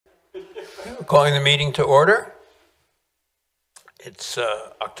Calling the meeting to order. It's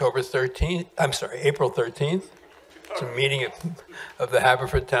October 13th, I'm sorry, April 13th. It's a meeting of the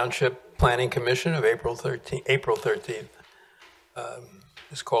Haverford Township Planning Commission of April 13th.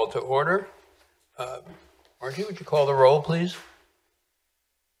 Is called to order. Margie, would you call the roll, please?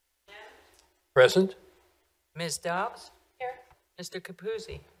 Present. Ms. Dobbs? Here. Mr.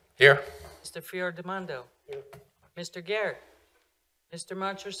 Capuzzi? Here. Mr. Fiordimondo? Here. Mr. Garrett? Mr.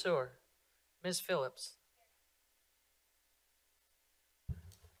 Montresor? Ms. Phillips?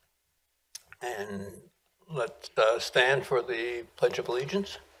 And let's stand for the Pledge of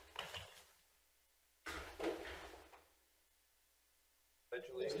Allegiance. Pledge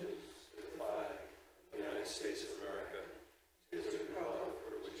allegiance to the flag of the United States of America, to the republic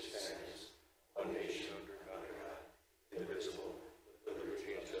for which it stands, one nation under God, indivisible, with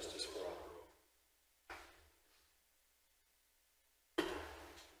liberty and justice for all.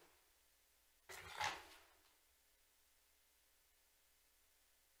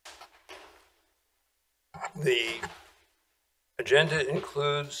 The agenda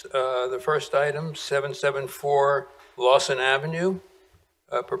includes the first item, 774 Lawson Avenue,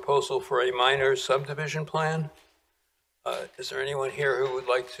 a proposal for a minor subdivision plan. Is there anyone here who would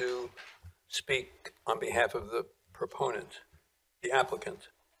like to speak on behalf of the proponent, the applicant?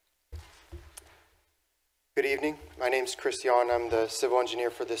 Good evening. My name is Chris Yarn. I'm the civil engineer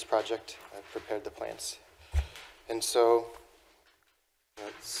for this project. I've prepared the plans. And so,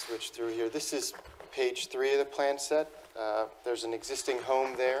 let's switch through here. This is page 3 of the plan set. There's an existing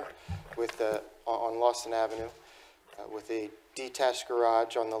home there with on Lawson Avenue with a detached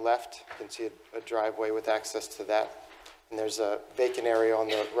garage on the left. You can see a driveway with access to that. And there's a vacant area on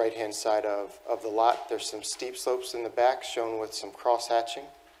the right-hand side of the lot. There's some steep slopes in the back shown with some cross-hatching.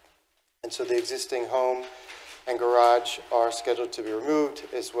 And so the existing home and garage are scheduled to be removed,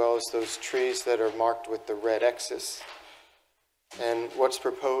 as well as those trees that are marked with the red X's. And what's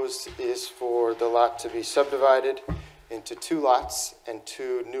proposed is for the lot to be subdivided into 2 lots and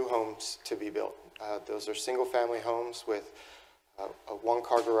 2 new homes to be built. Those are single-family homes with a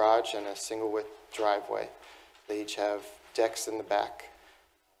 1-car garage and a single-width driveway. They each have decks in the back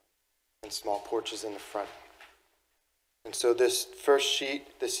and small porches in the front. And so this first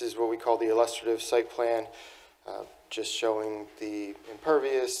sheet, this is what we call the illustrative site plan, just showing the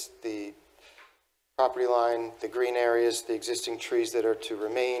impervious, the property line, the green areas, the existing trees that are to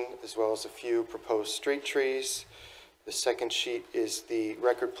remain, as well as a few proposed street trees. The second sheet is the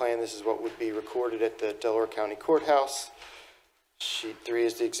record plan. This is what would be recorded at the Delaware County Courthouse. Sheet 3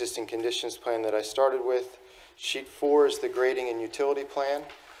 is the existing conditions plan that I started with. Sheet 4 is the grading and utility plan.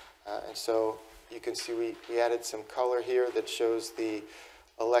 And so you can see we added some color here that shows the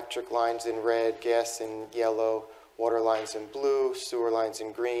electric lines in red, gas in yellow, water lines in blue, sewer lines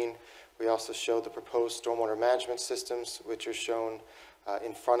in green. We also show the proposed stormwater management systems, which are shown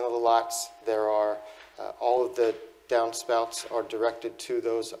in front of the lots. There are all of the downspouts are directed to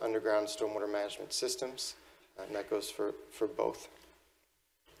those underground stormwater management systems, and that goes for both.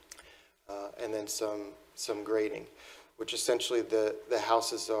 And then some grading, which essentially the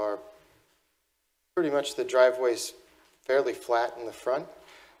houses are pretty much, the driveway's fairly flat in the front,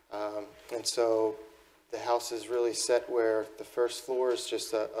 and so the house is really set where the first floor is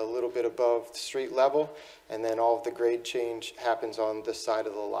just a little bit above the street level, and then all of the grade change happens on the side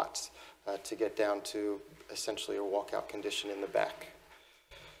of the lots to get down to essentially a walkout condition in the back.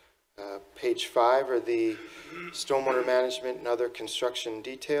 Page 5 are the stormwater management and other construction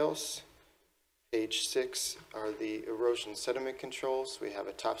details. Page 6 are the erosion sediment controls. We have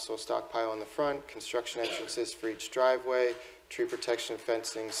a topsoil stockpile on the front, construction entrances for each driveway, tree protection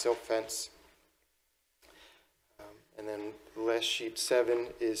fencing, silt fence. And then the last sheet 7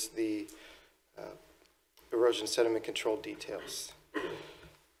 is the erosion sediment control details.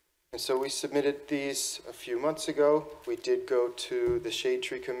 And so we submitted these a few months ago. We did go to the Shade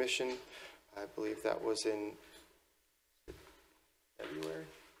Tree Commission. I believe that was in February.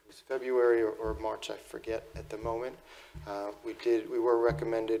 It was February or March, I forget at the moment. We were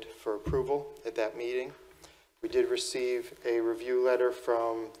recommended for approval at that meeting. We did receive a review letter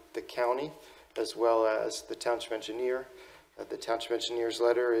from the county as well as the township engineer. The township engineer's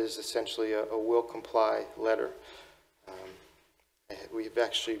letter is essentially a will comply letter. We've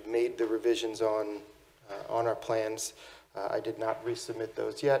actually made the revisions on our plans. I did not resubmit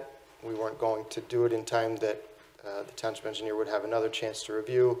those yet. We weren't going to do it in time that the township engineer would have another chance to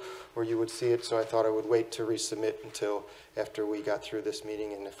review or you would see it, so I thought I would wait to resubmit until after we got through this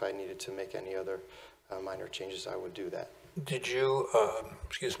meeting, and if I needed to make any other minor changes, I would do that. Did you,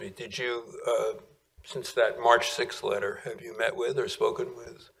 since that March 6th letter, have you met with or spoken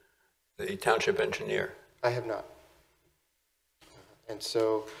with the township engineer? I have not. And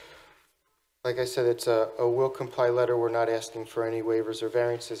so, like I said, it's a will comply letter. We're not asking for any waivers or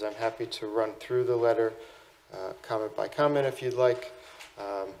variances. I'm happy to run through the letter, comment by comment if you'd like.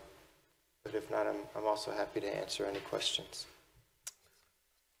 But if not, I'm also happy to answer any questions.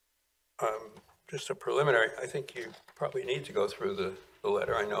 Just a preliminary, I think you probably need to go through the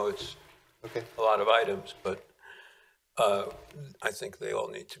letter. I know it's Okay. a lot of items, but I think they all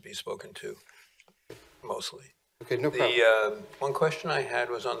need to be spoken to, mostly. Okay, no problem. The one question I had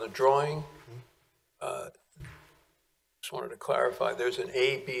was on the drawing. Just wanted to clarify, there's an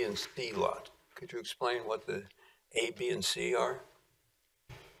A, B, and C lot. Could you explain what the A, B, and C are?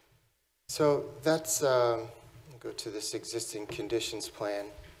 So that's, go to this existing conditions plan.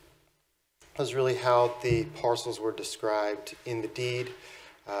 That's really how the parcels were described in the deed.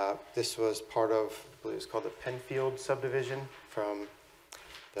 This was part of, I believe it was called the Penfield subdivision from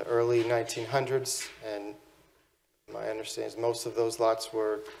the early 1900s. And my understanding is most of those lots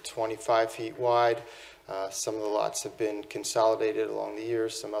were 25 feet wide. Some of the lots have been consolidated along the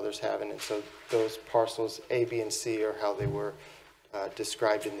years, some others haven't. And so those parcels A, B, and C are how they were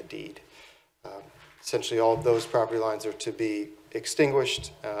described in the deed. Essentially, all of those property lines are to be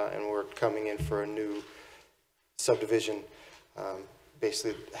extinguished, and we're coming in for a new subdivision.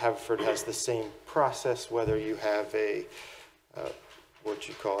 Basically, Haverford has the same process, whether you have a, what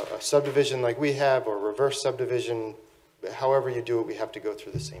you call it, a subdivision like we have, or reverse subdivision. However you do it, we have to go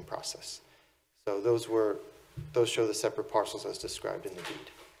through the same process. So those show the separate parcels as described in the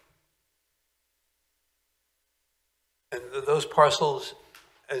deed. And those parcels,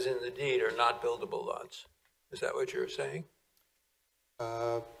 as in the deed, are not buildable lots. Is that what you're saying?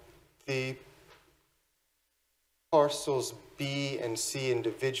 The parcels B and C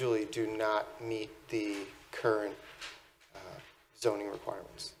individually do not meet the current zoning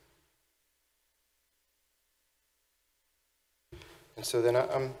requirements. And so then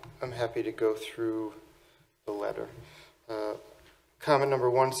I'm happy to go through the letter. Comment number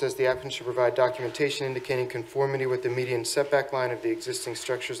 1 says the applicant should provide documentation indicating conformity with the median setback line of the existing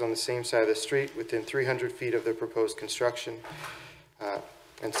structures on the same side of the street within 300 feet of the proposed construction.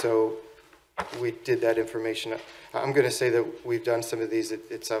 And so we did that information. I'm going to say that we've done some of these.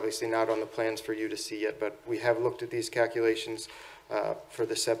 It's obviously not on the plans for you to see yet, but we have looked at these calculations for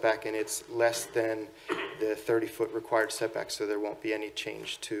the setback, and it's less than the 30-foot required setback, so there won't be any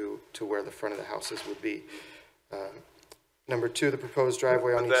change to where the front of the houses would be. Number 2, the proposed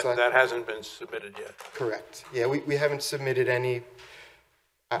driveway on each side. That hasn't been submitted yet. Correct. Yeah, we haven't submitted any.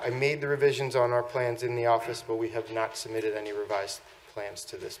 I made the revisions on our plans in the office, but we have not submitted any revised plans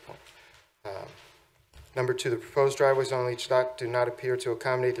to this point. Number 2, the proposed driveways on each lot do not appear to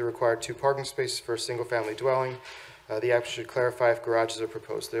accommodate the required 2 parking spaces for a single-family dwelling. The applicant should clarify if garages are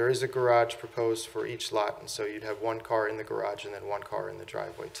proposed. There is a garage proposed for each lot, and so you'd have 1 car in the garage and then 1 car in the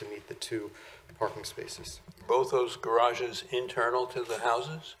driveway to meet the 2 parking spaces. Both those garages internal to the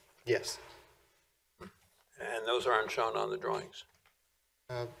houses? Yes. And those aren't shown on the drawings,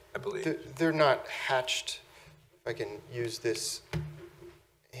 I believe. They're not hatched. If I can use this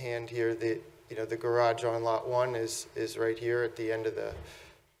hand here, the garage on lot 1 is right here at the end of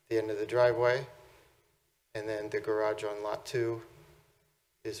the driveway, and then the garage on lot 2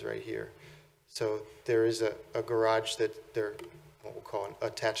 is right here. So there is a garage that they're what we'll call an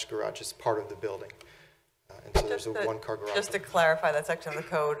attached garage as part of the building, and so there's a 1-car garage. Just to clarify that section of the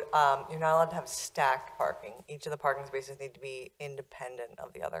code, you're not allowed to have stacked parking. Each of the parking spaces need to be independent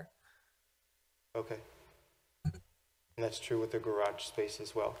of the other. Okay, and that's true with the garage space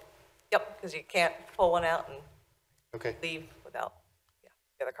as well. Yep, because you can't pull one out and Okay. leave without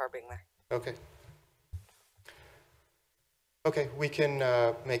the other car being there. Okay. Okay, we can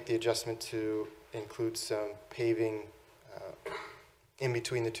make the adjustment to include some paving in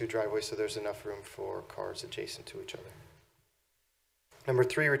between the 2 driveways so there's enough room for cars adjacent to each other. Number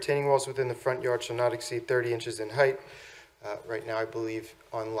 3, retaining walls within the front yard shall not exceed 30 inches in height. Right now, I believe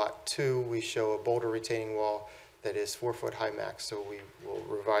on lot 2, we show a boulder retaining wall that is 4-foot high max, so we will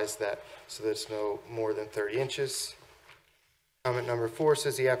revise that so that it's no more than 30 inches. Comment number 4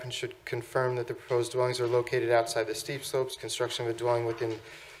 says the applicant should confirm that the proposed dwellings are located outside the steep slopes. Construction of a dwelling within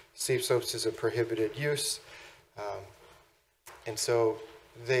steep slopes is a prohibited use. And so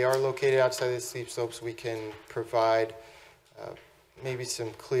they are located outside the steep slopes. We can provide maybe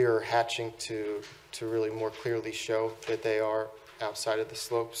some clearer hatching to really more clearly show that they are outside of the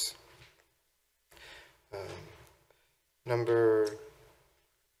slopes. Number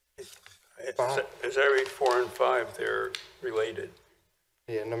 5. As I read 4 and 5, they're related.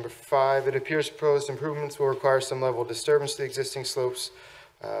 Yeah, number 5, it appears proposed improvements will require some level of disturbance to the existing slopes.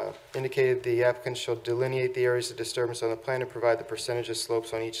 Indicated the applicant shall delineate the areas of disturbance on the plan and provide the percentage of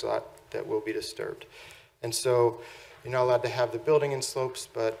slopes on each lot that will be disturbed. And so you're not allowed to have the building in slopes,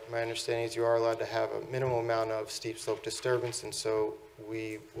 but my understanding is you are allowed to have a minimal amount of steep slope disturbance, and so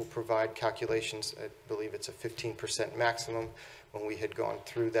we will provide calculations. I believe it's a 15% maximum. When we had gone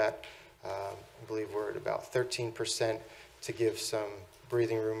through that, I believe we're at about 13% to give some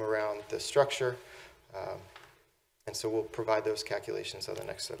breathing room around the structure. And so we'll provide those calculations on the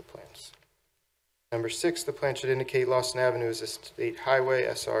next set of plans. Number 6, the plan should indicate Lawson Avenue is a state highway,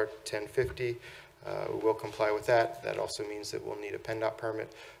 SR 1050. We will comply with that. That also means that we'll need a PennDOT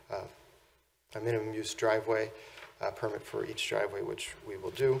permit, a minimum use driveway permit for each driveway, which we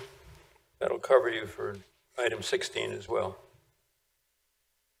will do. That'll cover you for item 16 as well.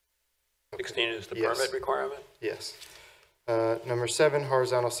 16 is the Yes. permit requirement? Yes. Number 7,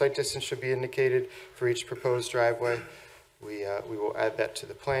 horizontal site distance should be indicated for each proposed driveway. We will add that to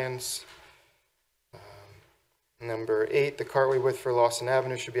the plans. Number 8, the cartway width for Lawson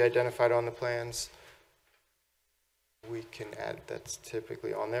Avenue should be identified on the plans. We can add, that's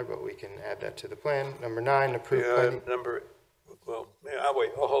typically on there, but we can add that to the plan. Number 9, approved planning.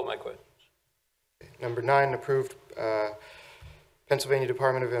 I'll hold my questions. Number 9, approved Pennsylvania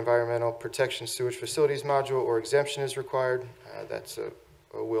Department of Environmental Protection Sewage Facilities module or exemption is required. That's a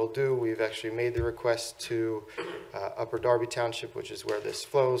will do. We've actually made the request to Upper Darby Township, which is where this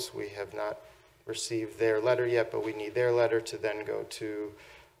flows. We have not received their letter yet, but we need their letter to then go to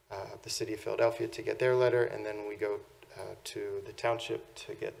the city of Philadelphia to get their letter, and then we go to the township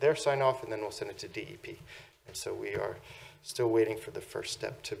to get their sign off, and then we'll send it to DEP. And so we are still waiting for the first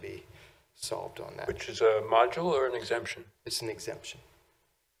step to be solved on that. Which is a module or an exemption? It's an exemption.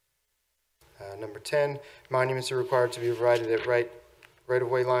 Number 10, monuments are required to be provided at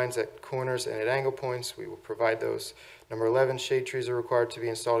right-of-way lines at corners and at angle points. We will provide those. Number 11, shade trees are required to be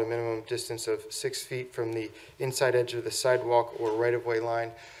installed a minimum distance of 6 feet from the inside edge of the sidewalk or right-of-way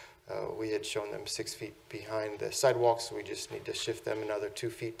line. We had shown them 6 feet behind the sidewalk, so we just need to shift them another 2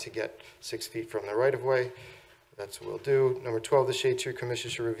 feet to get 6 feet from the right-of-way. That's what we'll do. Number 12, the Shade Tree Commission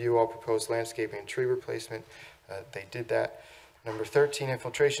should review all proposed landscaping and tree replacement. They did that. Number 13,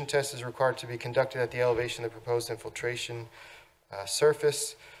 infiltration test is required to be conducted at the elevation of the proposed infiltration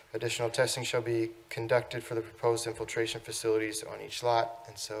surface. Additional testing shall be conducted for the proposed infiltration facilities on each lot,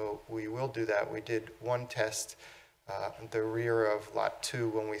 and so we will do that. We did one test at the rear of Lot 2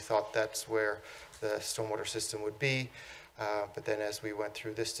 when we thought that's where the stormwater system would be, but then as we went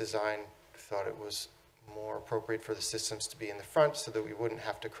through this design, we thought it was more appropriate for the systems to be in the front so that we wouldn't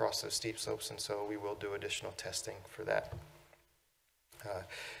have to cross those steep slopes, and so we will do additional testing for that.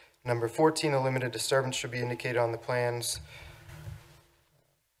 Number 14, a limited disturbance should be indicated on the plans.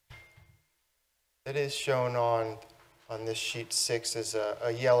 It is shown on this sheet 6 as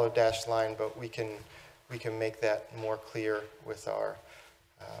a yellow dashed line, but we can make that more clear with our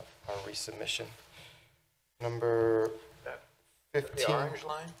resubmission. Number 15. The orange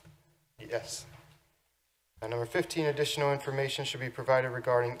line? Yes. Number 15, additional information should be provided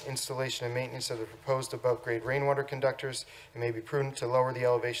regarding installation and maintenance of the proposed above-grade rainwater conductors. It may be prudent to lower the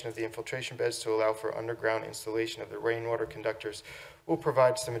elevation of the infiltration beds to allow for underground installation of the rainwater conductors. We'll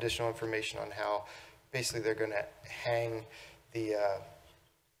provide some additional information on how basically they're going to hang the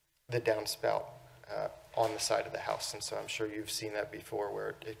downspout on the side of the house. And so I'm sure you've seen that before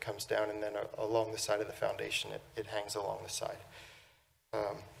where it comes down and then along the side of the foundation, it hangs along the side.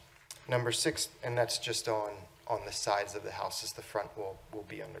 Number 6, and that's just on the sides of the houses. The front will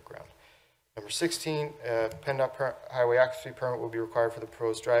be underground. Number 16, PennDOT highway occupancy permit will be required for the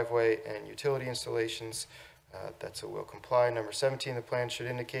proposed driveway and utility installations. That's a will comply. Number 17, the plan should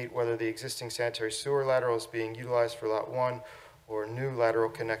indicate whether the existing sanitary sewer lateral is being utilized for Lot 1 or new lateral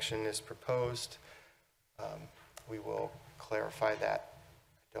connection is proposed. We will clarify that.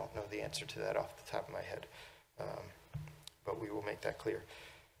 I don't know the answer to that off the top of my head, but we will make that clear.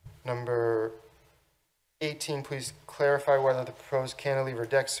 Number 18, please clarify whether the proposed cantilever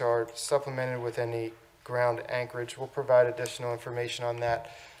decks are supplemented with any ground anchorage. We'll provide additional information on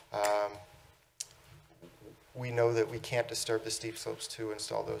that. We know that we can't disturb the steep slopes to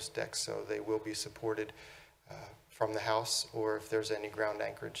install those decks, so they will be supported from the house, or if there's any ground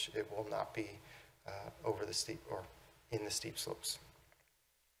anchorage, it will not be over the steep or in the steep slopes.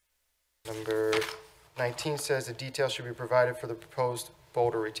 Number 19 says the details should be provided for the proposed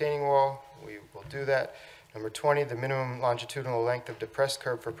boulder retaining wall. We will do that. Number 20, the minimum longitudinal length of depressed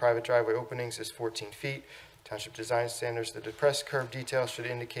curb for private driveway openings is 14 feet. Township design standards, the depressed curb details should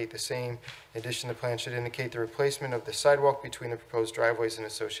indicate the same. In addition, the plan should indicate the replacement of the sidewalk between the proposed driveways and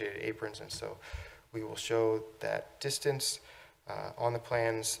associated aprons, and so we will show that distance. on the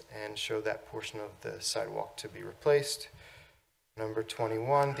plans and show that portion of the sidewalk to be replaced. Number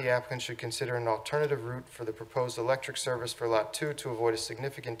 21, the applicant should consider an alternative route for the proposed electric service for Lot 2 to avoid a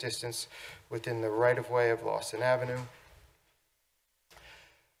significant distance within the right-of-way of Lawson Avenue.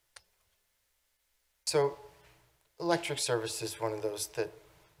 So, electric service is one of those that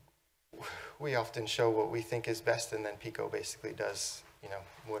we often show what we think is best, and then PICO basically does,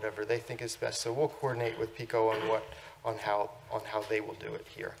 whatever they think is best. So we'll coordinate with PICO on how they will do it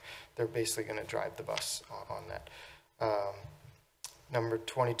here. They're basically going to drive the bus on that. Number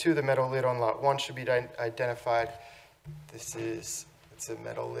 22, the metal lid on Lot 1 should be identified. It's a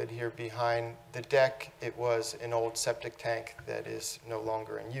metal lid here behind the deck. It was an old septic tank that is no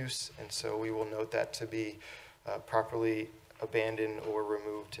longer in use, and so we will note that to be properly abandoned or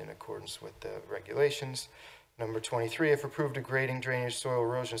removed in accordance with the regulations. Number 23, if approved, a grading, drainage, soil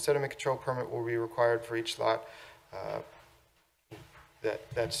erosion, sediment control permit will be required for each lot.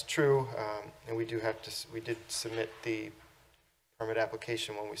 That's true, and we did submit the permit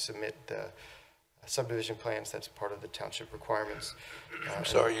application when we submit the subdivision plans. That's part of the township requirements. I'm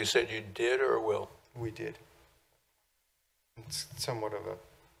sorry, you said you did or will? We did. It's somewhat of a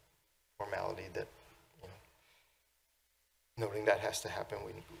formality that, noting that has to happen,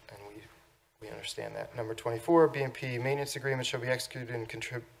 we understand that. Number 24, B&P maintenance agreement shall be executed in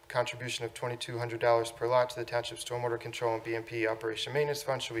contribution of $2,200 per lot to the township stormwater control and B&P operation maintenance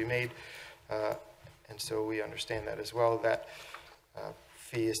fund shall be made. And so we understand that as well. That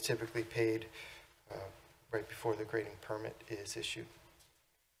fee is typically paid right before the grading permit is issued.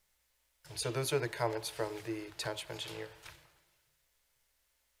 And so those are the comments from the township engineer.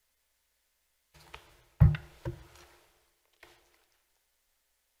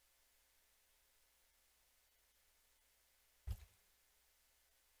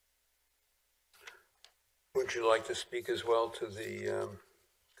 Would you like to speak as well to the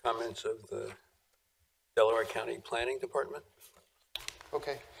comments of the Delaware County Planning Department?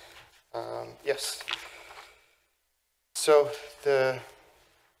 Okay. Yes. So the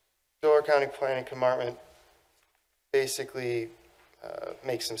Delaware County Planning Department basically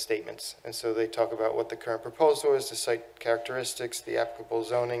makes some statements. And so they talk about what the current proposal is, the site characteristics, the applicable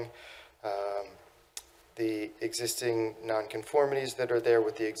zoning, the existing nonconformities that are there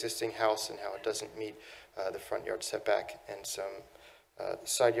with the existing house and how it doesn't meet the front yard setback, and some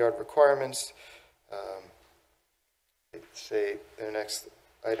side yard requirements. They say their next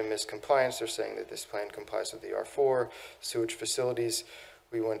item is compliance. They're saying that this plan complies with the R4 sewage facilities.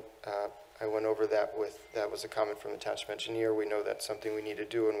 I went over that that was a comment from the township engineer. We know that's something we need to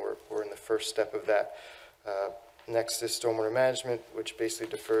do, and we're in the first step of that. Next is stormwater management, which basically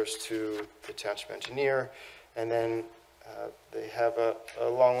defers to the township engineer. And then they have a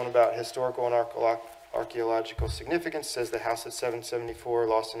long one about historical and archaeological significance. Says the house at 774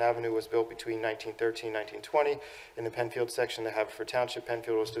 Lawson Avenue was built between 1913 and 1920 in the Penfield section of Haverford Township.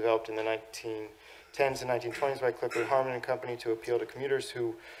 Penfield was developed in the 1910s and 1920s by Clifford Harmon and Company to appeal to commuters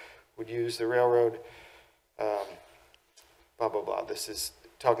who would use the railroad, blah, blah, blah. This is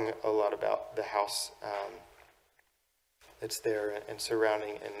talking a lot about the house that's there and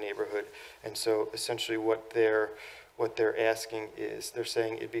surrounding and neighborhood. And so essentially what they're asking is, they're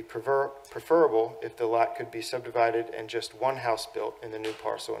saying it'd be preferable if the lot could be subdivided and just one house built in the new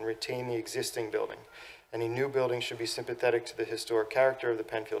parcel and retain the existing building. Any new building should be sympathetic to the historic character of the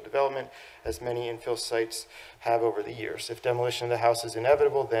Penfield development, as many infill sites have over the years. If demolition of the house is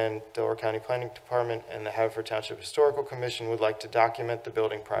inevitable, then Delaware County Planning Department and the Haverford Township Historical Commission would like to document the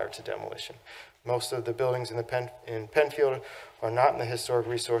building prior to demolition. Most of the buildings in Penfield are not in the Historic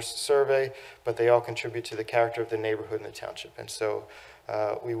Resource Survey, but they all contribute to the character of the neighborhood and the township. And so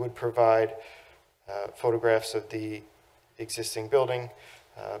we would provide photographs of the existing building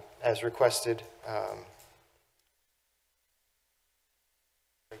as requested.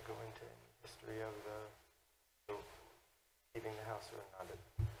 I go into any history of the leaving the house or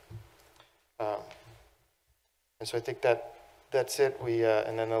not. And so I think that's it.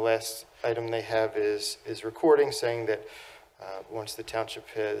 And then the last item they have is recording, saying that once the township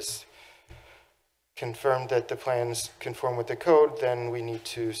has confirmed that the plans conform with the code, then we need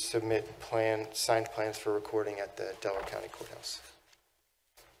to submit signed plans for recording at the Delaware County Courthouse.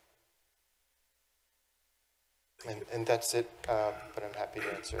 And that's it, but I'm happy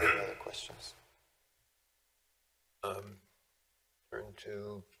to answer any other questions. Turn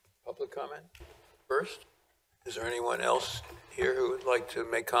to public comment first. Is there anyone else here who would like to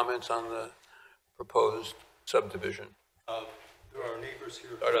make comments on the proposed subdivision? There are neighbors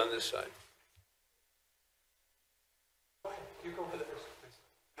here. Start on this side. Go ahead. You go ahead first, please.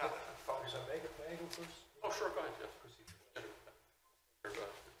 No, may I go first? Oh, sure, go ahead, Jeff.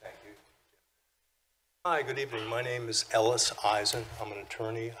 Hi, good evening. My name is Ellis Eisen. I'm an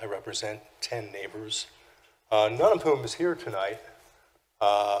attorney. I represent 10 neighbors, none of whom is here tonight.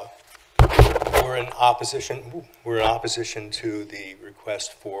 We're in opposition to the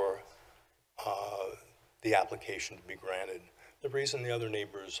request for the application to be granted. The reason the other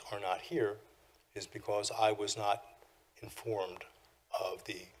neighbors are not here is because I was not informed of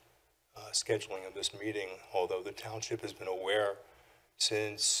the scheduling of this meeting, although the township has been aware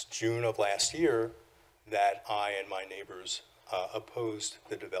since June of last year that I and my neighbors opposed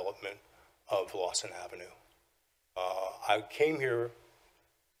the development of Lawson Avenue. I came here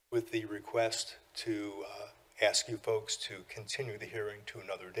with the request to ask you folks to continue the hearing to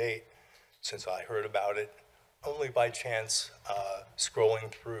another date, since I heard about it only by chance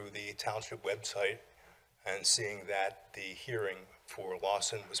scrolling through the township website and seeing that the hearing for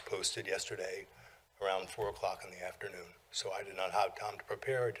Lawson was posted yesterday around 4 o'clock in the afternoon. So I did not have time to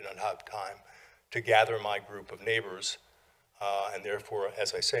prepare, I did not have time to gather my group of neighbors, and therefore,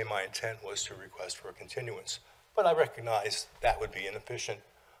 as I say, my intent was to request for a continuance. But I recognize that would be inefficient.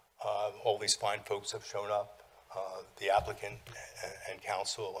 All these fine folks have shown up. The applicant and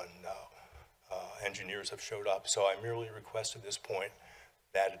council and engineers have showed up. So I merely request at this point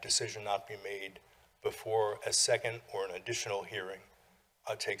that a decision not be made before a second or an additional hearing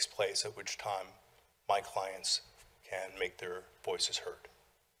takes place, at which time my clients can make their voices heard.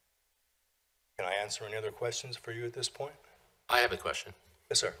 Can I answer any other questions for you at this point? I have a question.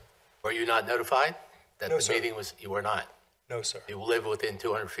 Yes, sir. Were you not notified that No, the sir. meeting was, you were not? No, sir. You live within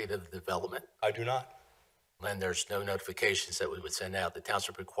 200 feet of the development? I do not. Then there's no notifications that we would send out. The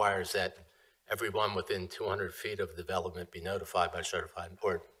township requires that everyone within 200 feet of the development be notified by certified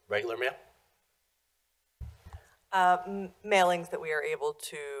or regular mail? Mailings that we are able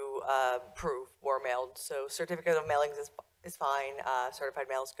to prove were mailed. So certificate of mailings is fine. Certified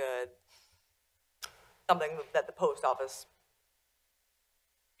mail is good. Something that the post office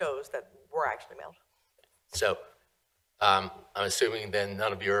shows that were actually mailed. So I'm assuming then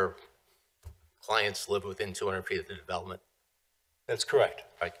none of your clients live within 200 feet of the development? That's correct.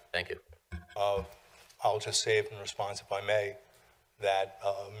 Right, thank you. I'll just say in response, if I may, that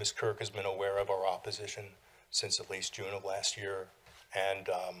Ms. Kirk has been aware of our opposition since at least June of last year. And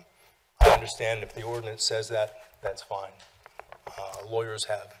I understand if the ordinance says that, that's fine. Lawyers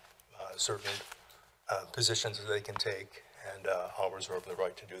have certain positions that they can take, and I'll reserve the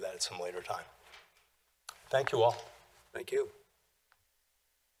right to do that at some later time. Thank you all. Thank you.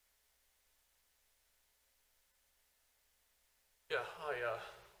 Yeah, hi.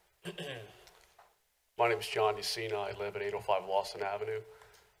 My name is John Yacina. I live at 805 Lawson Avenue.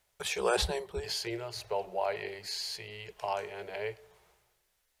 What's your last name, please? Yacina, spelled Y-A-C-I-N-A.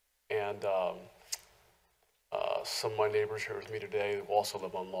 And some of my neighbors here with me today also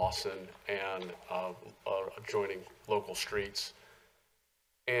live on Lawson and adjoining local streets.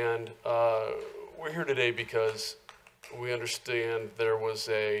 And we're here today because we understand there was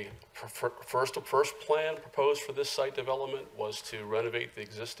a first plan proposed for this site development was to renovate the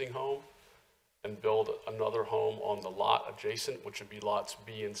existing home and build another home on the lot adjacent, which would be lots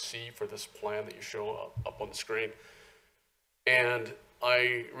B and C for this plan that you show up on the screen. And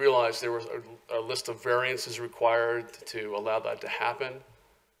I realized there was a list of variances required to allow that to happen.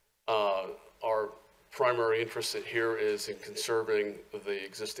 Our primary interest here is in conserving the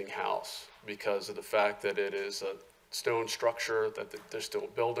existing house because of the fact that it is a stone structure that they just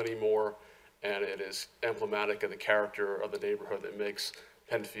don't build anymore, and it is emblematic of the character of the neighborhood that makes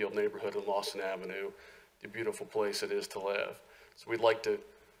Penfield neighborhood and Lawson Avenue the beautiful place it is to live. So we'd like to,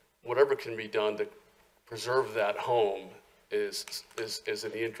 whatever can be done to preserve that home is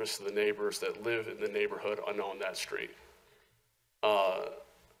in the interest of the neighbors that live in the neighborhood and on that street.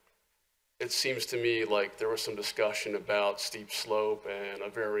 It seems to me like there was some discussion about steep slope and a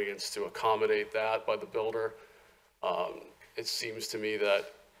variance to accommodate that by the builder. It seems to me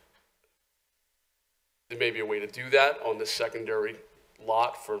that there may be a way to do that on the secondary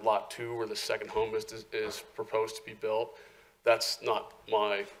lot for lot 2 where the second home is proposed to be built. That's not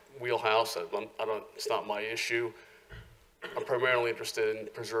my wheelhouse. It's not my issue. I'm primarily interested in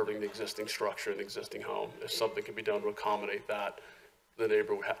preserving the existing structure and the existing home. If something can be done to accommodate that, the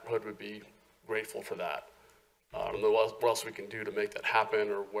neighborhood would be grateful for that. I don't know what else we can do to make that happen,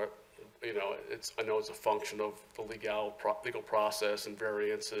 or what, you know, I know it's a function of the legal process and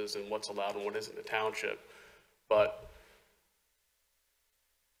variances and what's allowed and what isn't in the township. But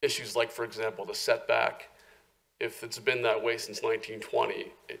issues like, for example, the setback, if it's been that way since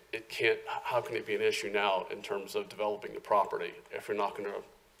 1920, it can't, how can it be an issue now in terms of developing the property if you're not going to,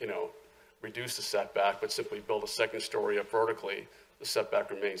 you know, reduce the setback, but simply build a second story up vertically? the setback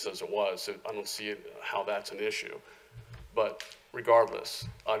remains as it was, so I don't see how that's an issue. But regardless,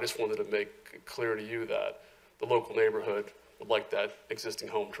 I just wanted to make it clear to you that the local neighborhood would like that existing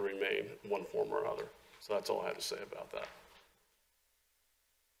home to remain in one form or another. So that's all I had to say about that.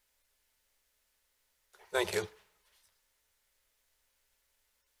 Thank you.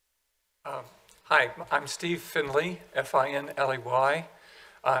 Hi, I'm Steve Finley, Finley.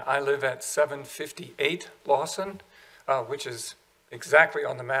 I live at 758 Lawson, which is exactly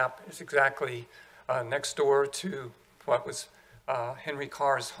on the map. It's exactly next door to what was Henry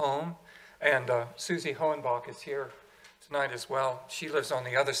Carr's home. And Susie Hohenbach is here tonight as well. She lives on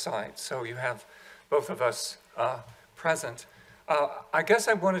the other side, so you have both of us present. I guess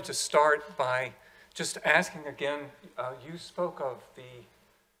I wanted to start by just asking again, you spoke of the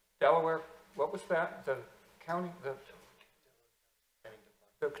Delaware, what was that? The county, the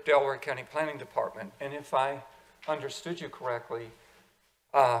Delaware County Planning Department. And if I understood you correctly,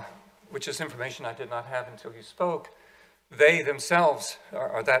 which is information I did not have until you spoke, they themselves,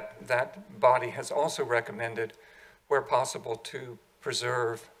 or that body has also recommended, where possible, to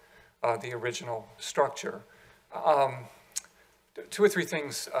preserve the original structure. Two or three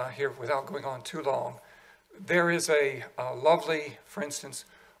things here without going on too long. There is a lovely, for instance,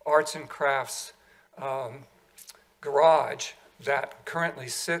 arts and crafts garage that currently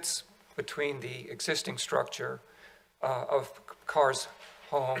sits between the existing structure of Carr's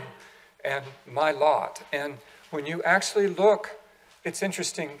home and my lot. And when you actually look, it's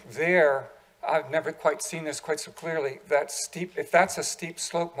interesting there, I've never quite seen this quite so clearly, that steep, if that's a steep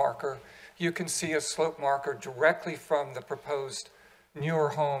slope marker, you can see a slope marker directly from the proposed newer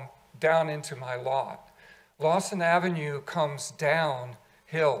home down into my lot. Lawson Avenue comes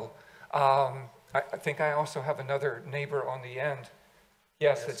downhill. I think I also have another neighbor on the end.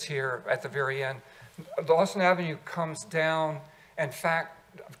 Yes, it's here at the very end. Lawson Avenue comes down, in fact,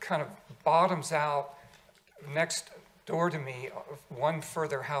 kind of bottoms out next door to me, one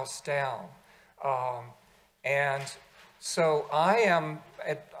further house down. And so I am,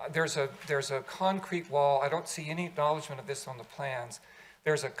 there's a concrete wall. I don't see any acknowledgement of this on the plans.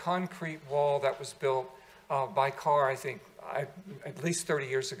 There's a concrete wall that was built by Carr, I think, at least 30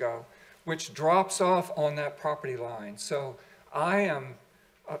 years ago, which drops off on that property line. So I am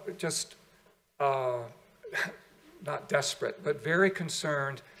just not desperate, but very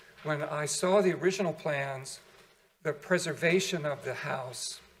concerned. When I saw the original plans, the preservation of the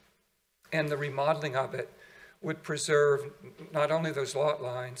house and the remodeling of it would preserve not only those lot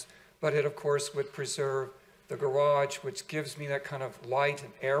lines, but it, of course, would preserve the garage, which gives me that kind of light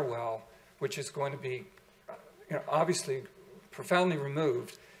and air well, which is going to be, obviously profoundly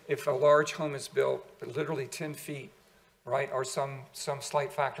removed if a large home is built literally 10 feet, right, or some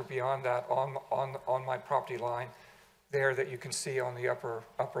slight factor beyond that on my property line there that you can see on the upper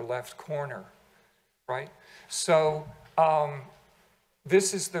left corner, right? So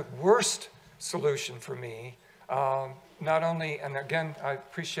this is the worst solution for me. Not only, and again, I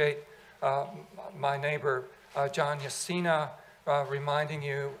appreciate my neighbor John Yasina reminding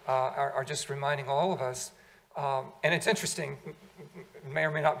you, or just reminding all of us, and it's interesting, may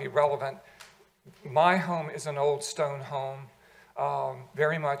or may not be relevant. My home is an old stone home,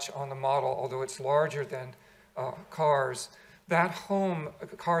 very much on the model, although it's larger than Carr's. That home,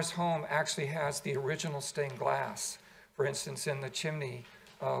 Carr's home, actually has the original stained glass, for instance, in the chimney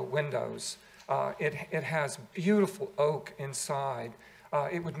windows. It has beautiful oak inside.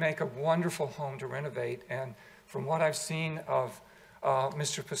 It would make a wonderful home to renovate, and from what I've seen of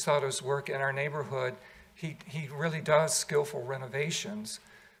Mr. Posado's work in our neighborhood, he really does skillful renovations.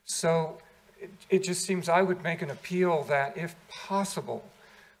 So it just seems I would make an appeal that if possible,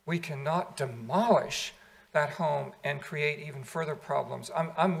 we cannot demolish that home and create even further problems.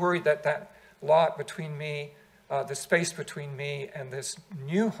 I'm worried that that lot between me, the space between me and this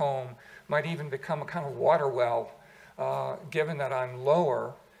new home might even become a kind of water well, given that I'm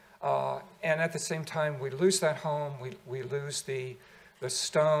lower. And at the same time, we lose that home, we lose the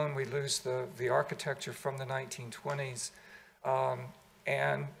stone, we lose the architecture from the 1920s.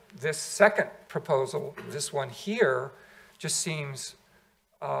 And this second proposal, this one here, just seems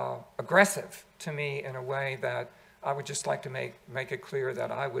aggressive to me in a way that I would just like to make it clear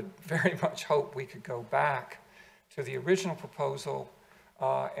that I would very much hope we could go back to the original proposal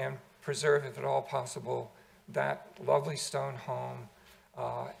and preserve, if at all possible, that lovely stone home.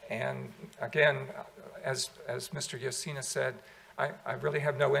 And again, as Mr. Yasina said, I really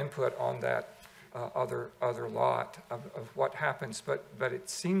have no input on that other lot of what happens, but it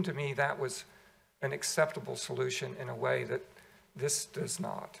seemed to me that was an acceptable solution in a way that this does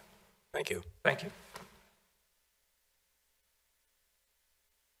not. Thank you. Thank you.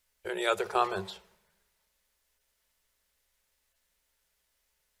 there any other comments?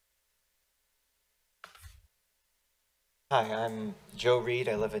 Hi, I'm Joe Reed.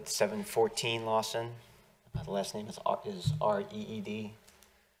 I live at 714 Lawson. The last name is R-E-E-D.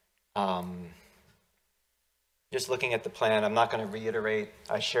 Just looking at the plan, I'm not going to reiterate.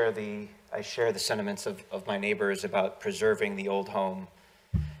 I share the sentiments of my neighbors about preserving the old home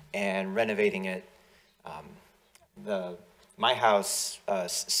and renovating it. My house,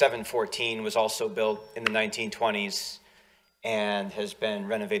 714, was also built in the 1920s and has been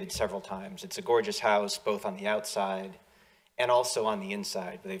renovated several times. It's a gorgeous house, both on the outside and also on the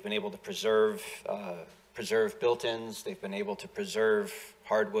inside. They've been able to preserve built-ins. They've been able to preserve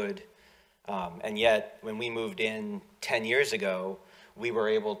hardwood. And yet, when we moved in 10 years ago, we were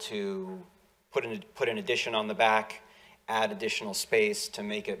able to put an addition on the back, add additional space to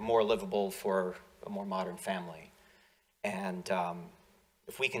make it more livable for a more modern family. And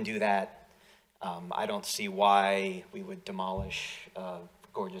if we can do that, I don't see why we would demolish a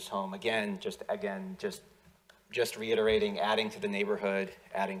gorgeous home. Again, just reiterating, adding to the neighborhood,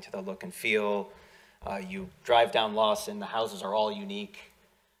 adding to the look and feel. You drive down Lawson, the houses are all unique.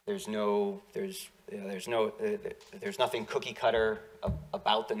 There's nothing cookie cutter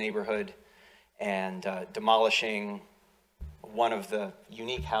about the neighborhood, and demolishing one of the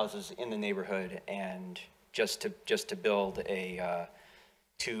unique houses in the neighborhood and just to build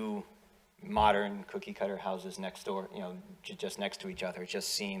two modern cookie cutter houses next door, just next to each other, it just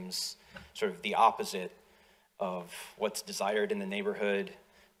seems sort of the opposite of what's desired in the neighborhood,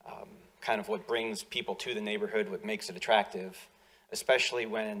 kind of what brings people to the neighborhood, what makes it attractive, especially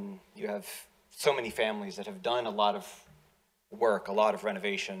when you have so many families that have done a lot of work, a lot of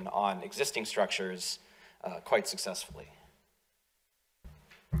renovation on existing structures quite successfully.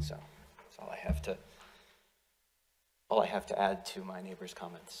 So that's all I have to add to my neighbor's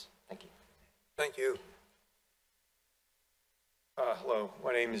comments. Thank you. Thank you. Hello,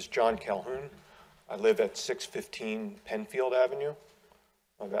 my name is John Calhoun. I live at 615 Penfield Avenue,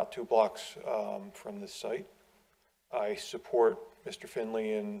 about 2 blocks from this site. I support Mr.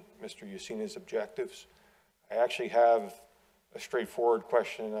 Finley and Mr. Yasina's objectives. I actually have a straightforward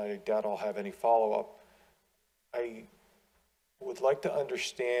question. I doubt I'll have any follow-up. I would like to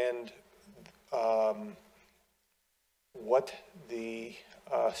understand what the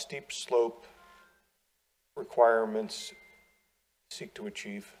steep slope requirements seek to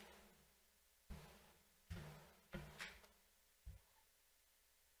achieve.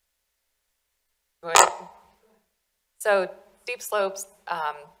 So steep slopes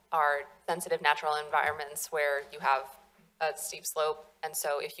are sensitive natural environments where you have a steep slope, and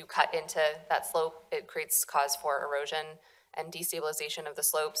so if you cut into that slope, it creates cause for erosion and destabilization of the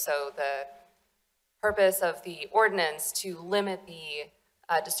slope. So the purpose of the ordinance to limit the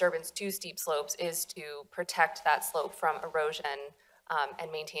disturbance to steep slopes is to protect that slope from erosion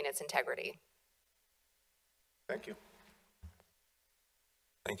and maintain its integrity. Thank you.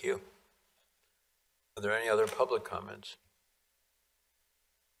 Thank you. Are there any other public comments?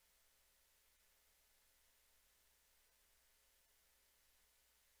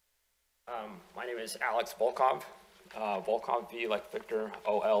 My name is Alex Volkov. Volkov, V like Victor,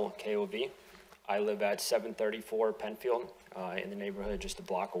 O-L-K-O-V. I live at 734 Penfield in the neighborhood just a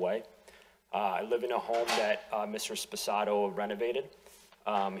block away. I live in a home that Mr. Sposato renovated.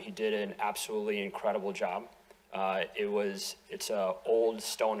 He did an absolutely incredible job. It's an old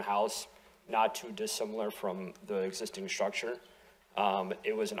stone house, not too dissimilar from the existing structure.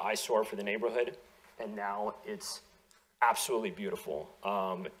 It was an eyesore for the neighborhood, and now it's absolutely beautiful.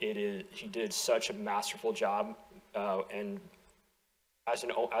 He did such a masterful job, and as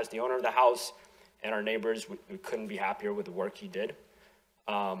the owner of the house and our neighbors, we couldn't be happier with the work he did.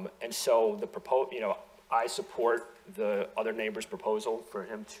 And so I support the other neighbor's proposal for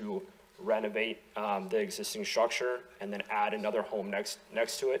him to renovate the existing structure and then add another home next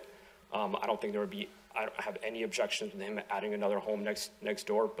to it. I don't have any objections with him adding another home next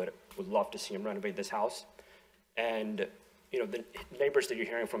door, but would love to see him renovate this house. And the neighbors that you're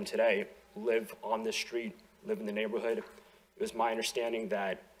hearing from today live on this street, live in the neighborhood. It was my understanding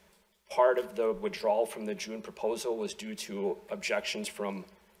that part of the withdrawal from the June proposal was due to objections from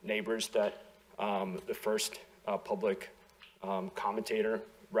neighbors that the first public commentator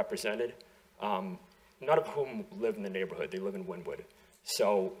represented, none of whom live in the neighborhood. They live in Wynwood.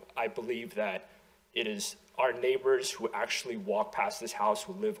 So I believe that it is our neighbors who actually walk past this house,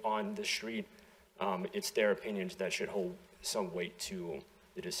 who live on the street. It's their opinions that should hold some weight to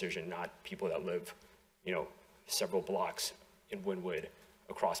the decision, not people that live, several blocks in Wynwood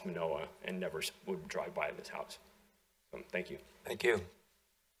across Manoa and never would drive by this house. So thank you. Thank you.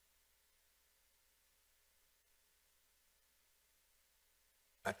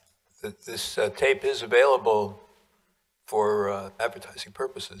 that this tape is available for advertising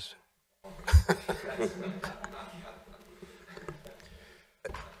purposes.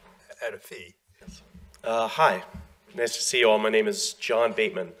 At a fee. Hi, nice to see you all. My name is John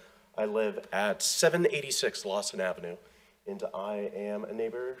Bateman. I live at 786 Lawson Avenue, and I am a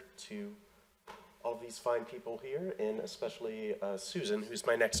neighbor to all these fine people here, and especially Susan, who's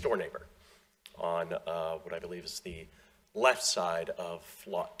my next door neighbor on what I believe is the left side of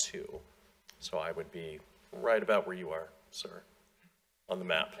Lot 2. So I would be right about where you are, sir, on the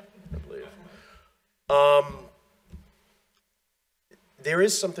map, I believe. There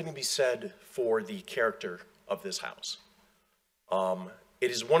is something to be said for the character of this house. It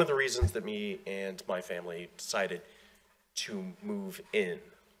is one of the reasons that me and my family decided to move in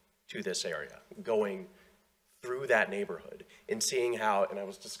to this area, going through that neighborhood and seeing how, and I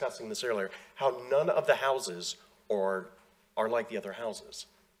was discussing this earlier, how none of the houses are like the other houses.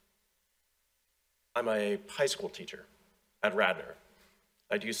 I'm a high school teacher at Radnor.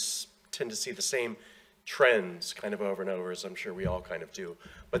 I do tend to see the same trends kind of over and over, as I'm sure we all kind of do.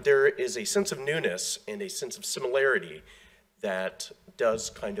 But there is a sense of newness and a sense of similarity that does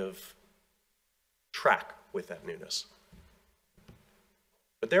kind of track with that newness.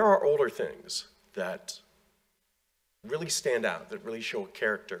 But there are older things that really stand out, that really show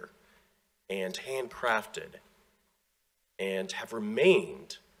character and handcrafted and have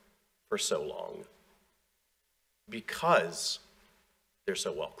remained for so long because they're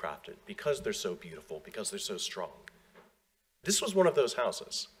so well crafted, because they're so beautiful, because they're so strong. This was one of those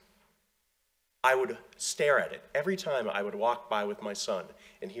houses. I would stare at it every time I would walk by with my son,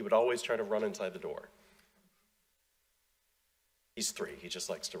 and he would always try to run inside the door. He's 3, he just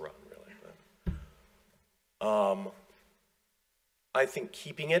likes to run, really. I think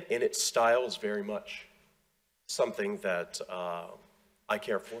keeping it in its style is very much something that I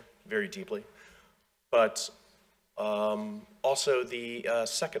care for very deeply. But also the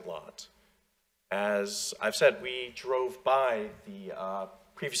second lot. As I've said, we drove by the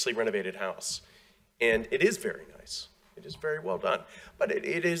previously renovated house, and it is very nice. It is very well done, but it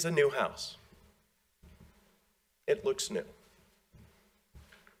is a new house. It looks new.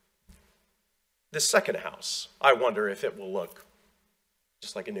 The second house, I wonder if it will look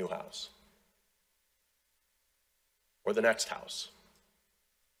just like a new house. Or the next house.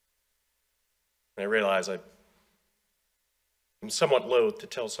 And I realize I'm somewhat loath to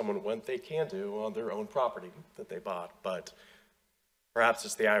tell someone what they can do on their own property that they bought, but perhaps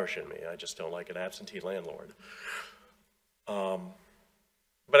it's the Irish in me. I just don't like an absentee landlord. But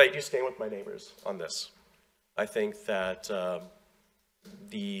I do stand with my neighbors on this. I think that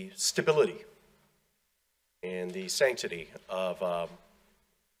the stability and the sanctity of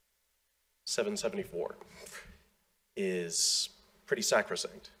 774 is pretty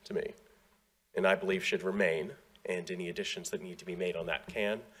sacrosanct to me, and I believe should remain, and any additions that need to be made on that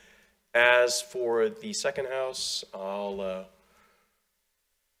can. As for the second house, I'll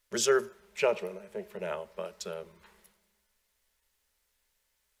reserve judgment, I think, for now, but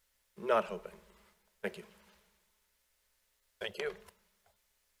not hoping. Thank you. Thank you.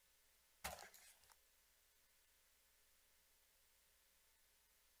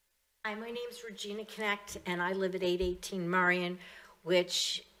 Hi, my name's Regina Knecht, and I live at 818 Murrian,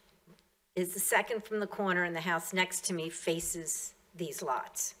 which is the second from the corner, and the house next to me faces these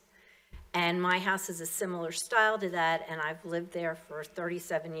lots. And my house is a similar style to that, and I've lived there for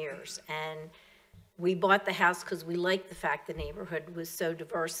 37 years. And we bought the house because we liked the fact the neighborhood was so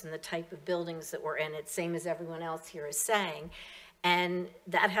diverse in the type of buildings that were in it, same as everyone else here is saying. And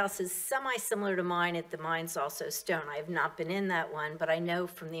that house is semi-similar to mine, mine's also stone. I have not been in that one, but I know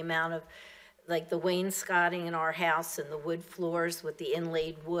from the amount of, like the wainscoting in our house and the wood floors with the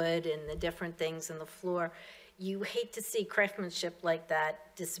inlaid wood and the different things in the floor, you hate to see craftsmanship like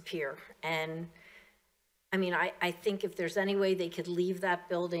that disappear. And I mean, I think if there's any way they could leave that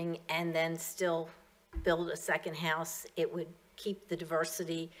building and then still build a second house, it would keep the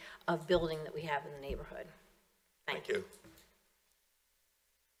diversity of building that we have in the neighborhood. Thank you.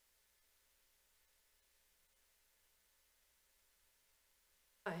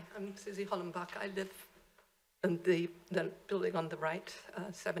 Hi, I'm Susie Hollenbach. I live in the building on the right,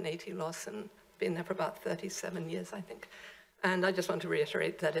 780 Lawson. Been there for about 37 years, I think. And I just want to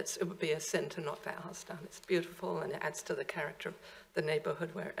reiterate that it would be a sin to knock that house down. It's beautiful, and it adds to the character of the neighborhood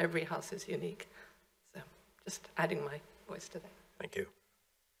where every house is unique. So just adding my voice to that. Thank you.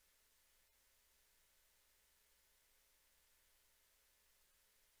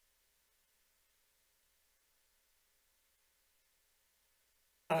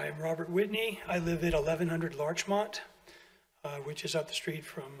 I'm Robert Whitney. I live at 1100 Larchmont, which is up the street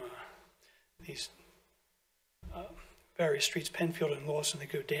from these various streets, Penfield and Lawson,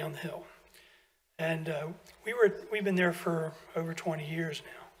 that go down the hill. And we've been there for over 20 years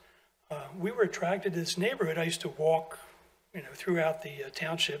now. We were attracted to this neighborhood. I used to walk, throughout the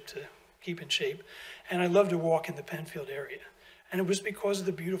township to keep in shape, and I loved to walk in the Penfield area. And it was because of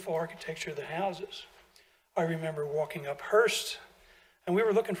the beautiful architecture of the houses. I remember walking up Hearst, and we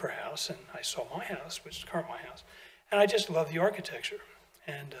were looking for a house, and I saw my house, which is currently my house, and I just love the architecture.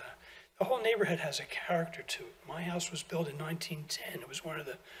 And the whole neighborhood has a character to it. My house was built in 1910. It was one of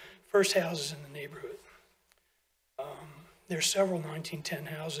the first houses in the neighborhood. There's several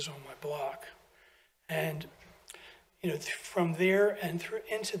 1910 houses on my block. And, from there and through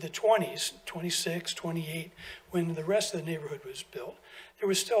into the 20s, 26, 28, when the rest of the neighborhood was built, there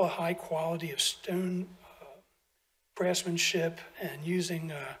was still a high quality of stone craftsmanship and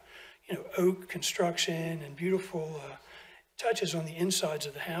using, oak construction and beautiful touches on the insides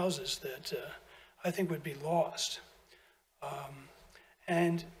of the houses that I think would be lost.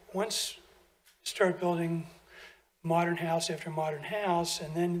 And once you start building modern house after modern house,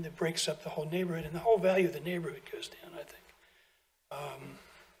 and then it breaks up the whole neighborhood, and the whole value of the neighborhood goes down, I think.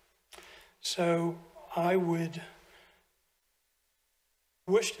 So I would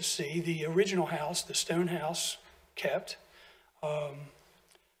wish to see the original house, the stone house, kept.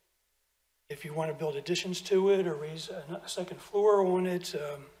 If you want to build additions to it or raise a second floor on it,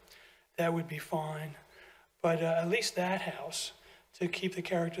 that would be fine. But at least that house, to keep the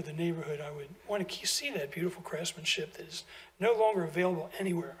character of the neighborhood, I would want to see that beautiful craftsmanship that is no longer available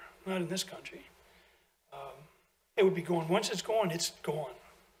anywhere, not in this country. It would be gone. Once it's gone, it's gone.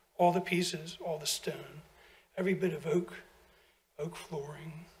 All the pieces, all the stone, every bit of oak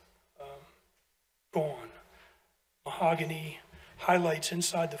flooring, gone. Mahogany highlights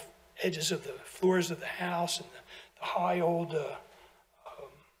inside the edges of the floors of the house, and the high old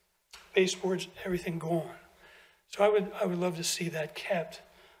baseboards, everything gone. So I would love to see that kept.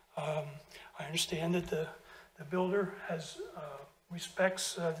 I understand that the builder has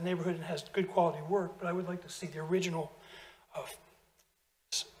respects the neighborhood and has good quality work, but I would like to see the original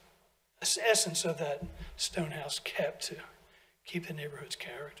essence of that stone house kept to keep the neighborhood's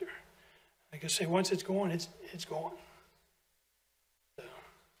character. Like I say, once it's gone, it's gone. So,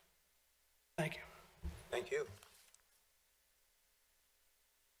 thank you. Thank you.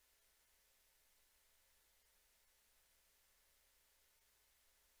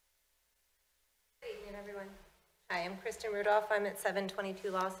 Good evening, everyone. Hi, I'm Kristen Rudolph. I'm at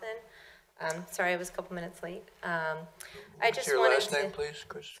 722 Lawson. Sorry, I was a couple minutes late. I just What's your wanted last to... name, please,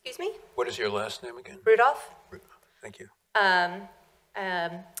 Chris? Excuse me? What is your last name again? Rudolph. Thank you.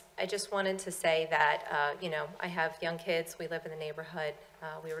 I just wanted to say that, I have young kids. We live in the neighborhood.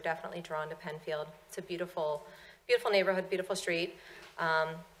 We were definitely drawn to Penfield. It's a beautiful, beautiful neighborhood, beautiful street.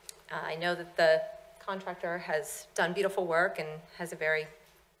 I know that the contractor has done beautiful work and has a very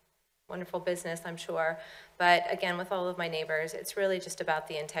wonderful business, I'm sure. But again, with all of my neighbors, it's really just about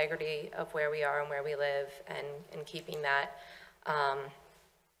the integrity of where we are and where we live and keeping that.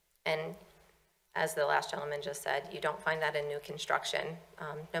 And as the last gentleman just said, you don't find that in new construction.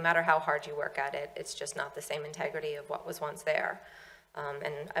 No matter how hard you work at it, it's just not the same integrity of what was once there.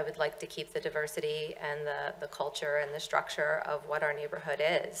 And I would like to keep the diversity and the culture and the structure of what our neighborhood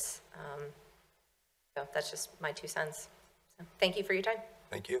is. So that's just my 2 cents. So thank you for your time.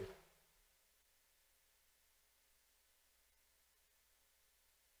 Thank you.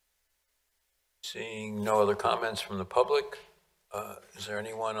 Seeing no other comments from the public, is there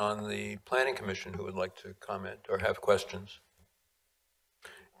anyone on the Planning Commission who would like to comment or have questions?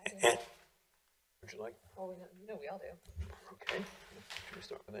 And, would you like? Oh, no, we all do. Okay. Should we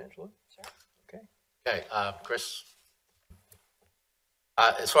start with Angela? Sure. Okay. Okay, Chris.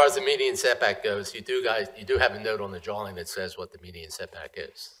 As far as the median setback goes, you do have a note on the drawing that says what the median setback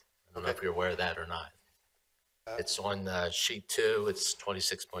is. I don't know if you're aware of that or not. It's on sheet 2. It's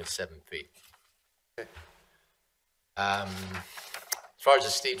 26.7 feet. Okay. As far as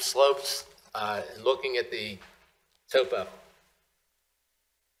the steep slopes, and looking at the topo,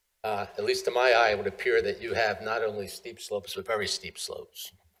 at least to my eye, it would appear that you have not only steep slopes, but very steep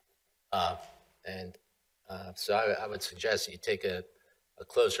slopes. So I would suggest that you take a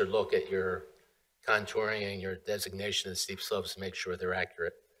closer look at your contouring and your designation of steep slopes to make sure they're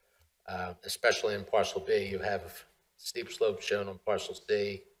accurate. Especially in parcel B, you have steep slopes shown on parcel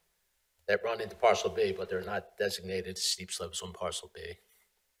C that run into parcel B, but they're not designated as steep slopes on parcel B.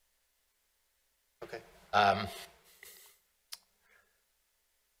 Okay.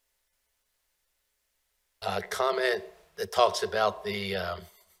 Comment that talks about the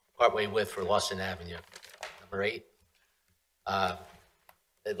partway width for Lawson Avenue, number 8.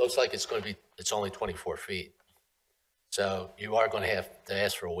 it looks like it's only 24 feet. So you are going to have to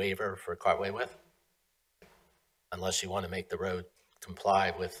ask for a waiver for cartway width, unless you want to make the road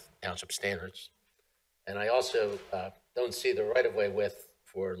comply with township standards. And I also don't see the right-of-way width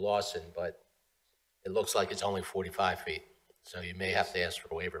for Lawson, but it looks like it's only 45 feet. So you may have to ask for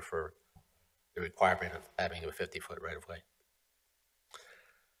a waiver for the requirement of having a 50-foot right-of-way.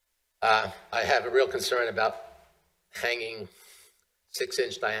 I have a real concern about hanging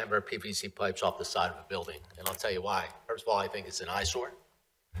 6-inch diameter PVC pipes off the side of a building, and I'll tell you why. First of all, I think it's an eyesore.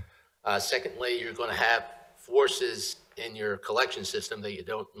 Secondly, you're going to have forces in your collection system that you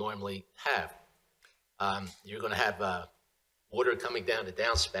don't normally have. You're going to have water coming down the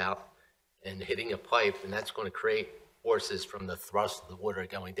downspout and hitting a pipe, and that's going to create forces from the thrust of the water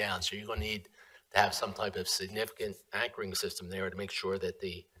going down. So you're going to need to have some type of significant anchoring system there to make sure that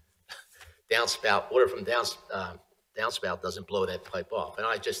the downspout, water from downspout doesn't blow that pipe off. And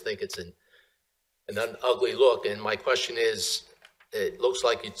I just think it's an ugly look. And my question is, it looks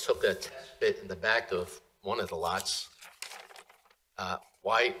like you took a test pit in the back of one of the lots.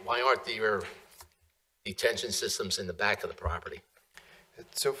 Why aren't your detention systems in the back of the property?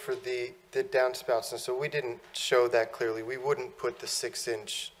 So for the downspouts, and so we didn't show that clearly. We wouldn't put the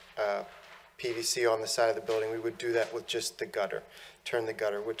 6-inch PVC on the side of the building. We would do that with just the gutter, turn the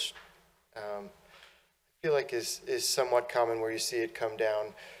gutter, which I feel like is somewhat common, where you see it come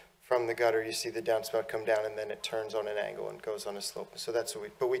down from the gutter, you see the downspout come down, and then it turns on an angle and goes on a slope. So that's what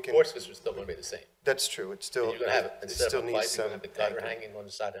but we can. Forces are still going to be the same. That's true. It's still. You're going to have, it instead still of a needs pipe, you're going some to have the gutter hanging on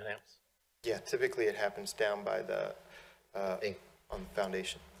the side of the house? Yeah, typically it happens down by the, on the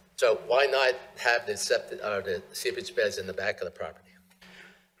foundation. So why not have the seepage beds in the back of the property?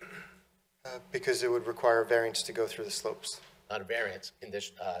 Because it would require a variance to go through the slopes. Not a variance,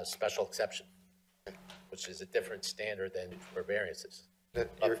 condition, special exception, which is a different standard than for variances.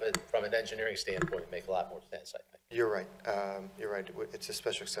 From an engineering standpoint, it makes a lot more sense, I think. You're right. You're right. It's a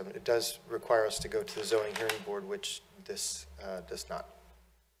special exception. It does require us to go to the zoning hearing board, which this does not.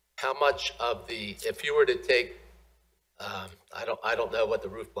 How much of the, if you were to take, I don't know what the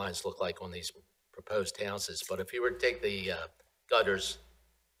roof blinds look like on these proposed houses, but if you were to take the gutters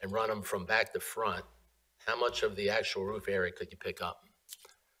and run them from back to front, how much of the actual roof area could you pick up?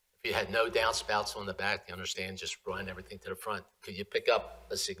 If you had no downspouts on the back, you understand, just run everything to the front, could you pick up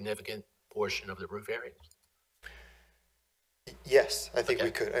a significant portion of the roof area? Yes, I think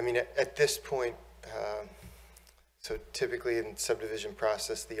we could. I mean, at this point, so typically in subdivision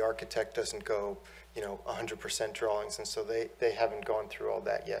process, the architect doesn't go, 100% drawings, and so they haven't gone through all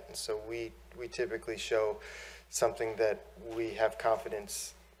that yet. And so we typically show something that we have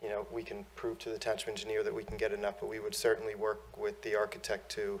confidence, we can prove to the township engineer that we can get enough, but we would certainly work with the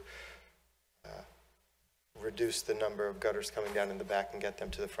architect to reduce the number of gutters coming down in the back and get them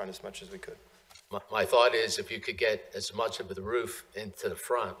to the front as much as we could. My thought is if you could get as much of the roof into the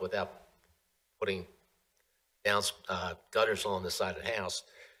front without putting down gutters along the side of the house,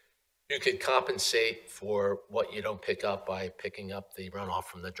 you could compensate for what you don't pick up by picking up the runoff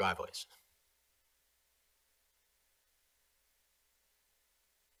from the driveways.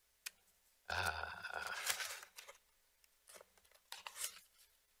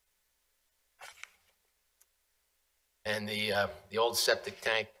 And the old septic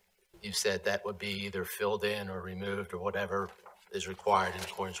tank, you said that would be either filled in or removed or whatever is required in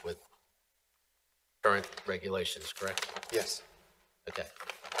accordance with current regulations, correct? Yes. Okay.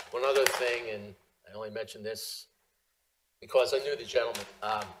 One other thing, and I only mentioned this because I knew the gentleman.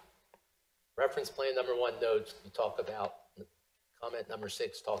 Reference plan number 1 notes, you talk about, comment number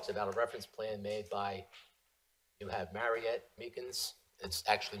 6 talks about a reference plan made by, you have Mariette Meekins. It's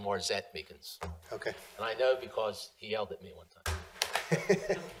actually Marzette Meekins. Okay. And I know because he yelled at me one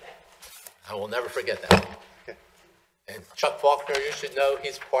time. I will never forget that. Okay. And Chuck Faulkner, you should know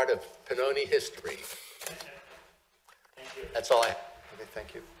he's part of Pannoni history. Thank you. That's all I have. Okay,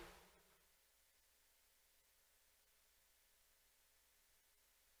 thank you.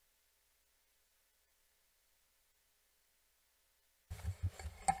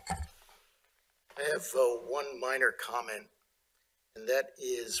 I have one minor comment, and that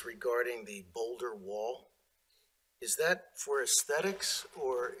is regarding the boulder wall. Is that for aesthetics,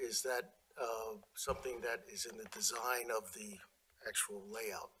 or is that something that is in the design of the actual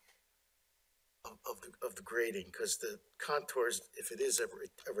layout of the grading? Because the contours, if it is a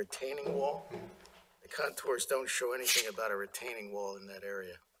retaining wall, the contours don't show anything about a retaining wall in that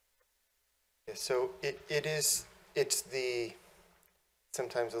area. Yeah, so it's the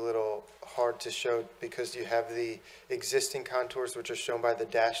sometimes a little hard to show because you have the existing contours, which are shown by the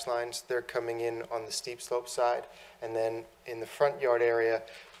dashed lines. They're coming in on the steep slope side, and then in the front yard area,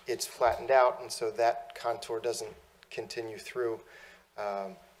 it's flattened out, and so that contour doesn't continue through.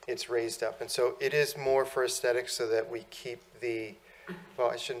 It's raised up, and so it is more for aesthetics so that we keep the, well,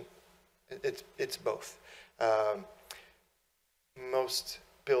 I shouldn't, it's both. Most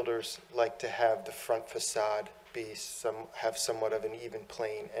builders like to have the front facade have somewhat of an even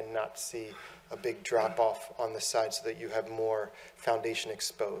plane and not see a big drop off on the side so that you have more foundation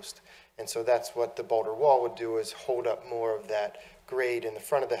exposed. And so that's what the boulder wall would do, is hold up more of that grade in the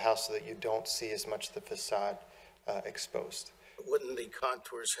front of the house so that you don't see as much of the facade exposed. Wouldn't the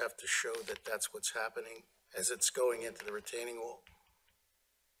contours have to show that that's what's happening as it's going into the retaining wall?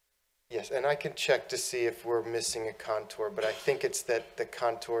 Yes, and I can check to see if we're missing a contour, but I think it's that the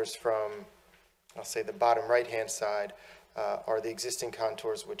contours from, I'll say the bottom right-hand side, are the existing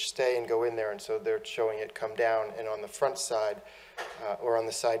contours which stay and go in there, and so they're showing it come down, and on the front side, or on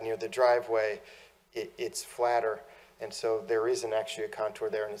the side near the driveway, it's flatter, and so there isn't actually a contour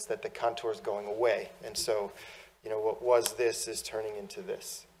there, and it's that the contour is going away, and so, you know, what was this is turning into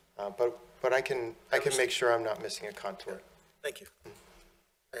this. But I can make sure I'm not missing a contour. Thank you.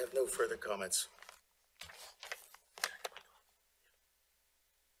 I have no further comments.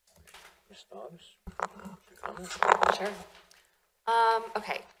 Ms. Dobbs? Sure.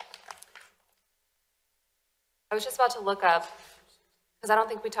 Okay. I was just about to look up, because I don't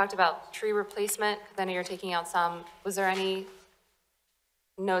think we talked about tree replacement, because I know you're taking out some. Was there any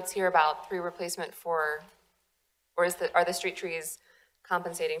notes here about tree replacement for, or are the street trees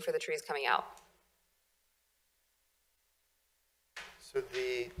compensating for the trees coming out? So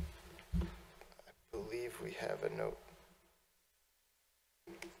I believe we have a note.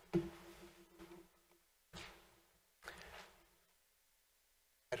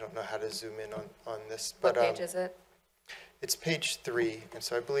 I don't know how to zoom in on this, but What page is it? it's page 3, and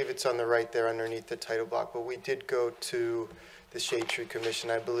so I believe it's on the right there underneath the title block, but we did go to the Shade Tree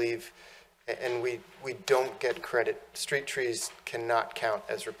Commission, I believe, and we don't get credit. Street trees cannot count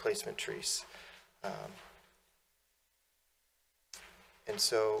as replacement trees. And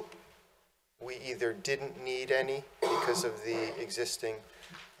so we either didn't need any because of the existing,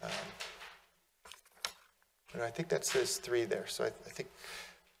 and I think that says 3 there, so I think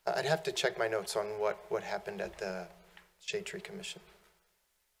I'd have to check my notes on what happened at the Shade Tree Commission.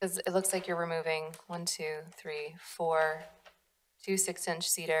 Because it looks like you're removing 1, 2, 3, 4, 2 6-inch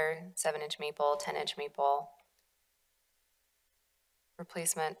cedar, 7-inch maple, 10-inch maple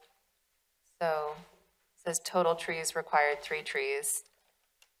replacement. So it says total trees required 3 trees.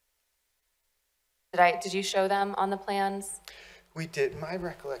 Did you show them on the plans? We did. My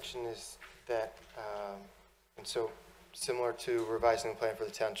recollection is that, and so similar to revising the plan for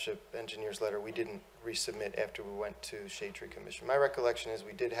the township engineer's letter, we didn't resubmit after we went to Shade Tree Commission. My recollection is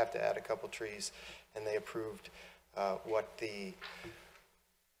we did have to add a couple trees, and they approved what the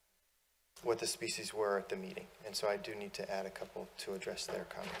species were at the meeting. And so I do need to add a couple to address their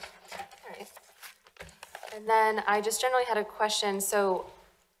comments. All right. And then I just generally had a question. So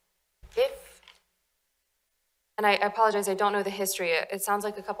and I apologize, I don't know the history. It sounds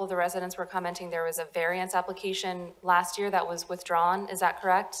like a couple of the residents were commenting there was a variance application last year that was withdrawn. Is that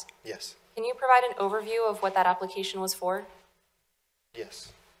correct? Yes. Can you provide an overview of what that application was for?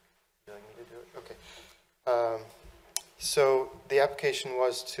 Yes. You like me to do it? Okay. So the application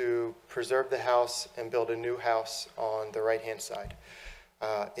was to preserve the house and build a new house on the right-hand side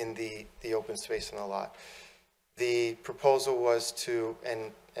in the open space on the lot. The proposal was to,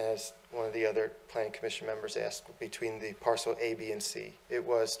 and as one of the other planning commission members asked, between the parcel A, B, and C. It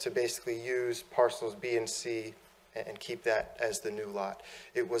was to basically use parcels B and C and keep that as the new lot.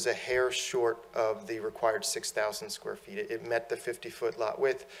 It was a hair short of the required 6,000 square feet. It met the 50-foot lot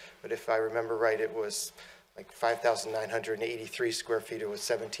width, but if I remember right, it was like 5,983 square feet. It was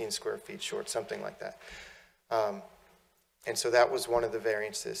 17 square feet short, something like that. And so that was one of the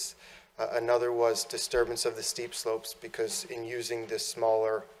variances. Another was disturbance of the steep slopes, because in using this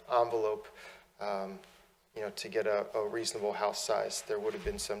smaller envelope, to get a reasonable house size, there would have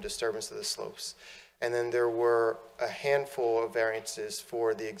been some disturbance of the slopes. And then there were a handful of variances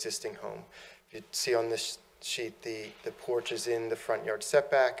for the existing home. You see on this sheet, the porch is in the front yard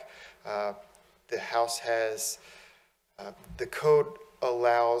setback. The house has, the code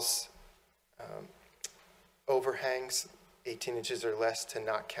allows overhangs 18 inches or less to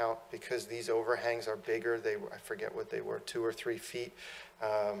not count, because these overhangs are bigger. I forget what they were, 2 or 3 feet.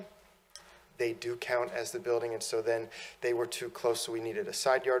 They do count as the building, and so then they were too close, so we needed a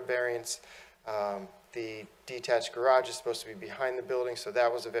side yard variance. The detached garage is supposed to be behind the building, so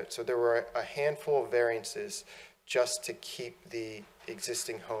that was so there were a handful of variances just to keep the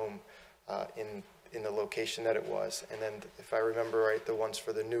existing home in the location that it was. And then, if I remember right, the ones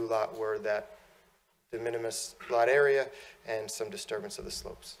for the new lot were that de minimis lot area and some disturbance of the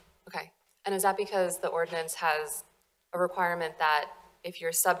slopes. Okay. And is that because the ordinance has a requirement that if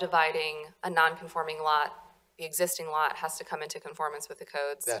you're subdividing a non-conforming lot, the existing lot has to come into conformance with the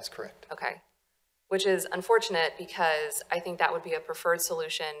codes? That's correct. Okay. Which is unfortunate because I think that would be a preferred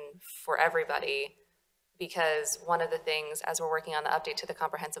solution for everybody, because one of the things, as we're working on the update to the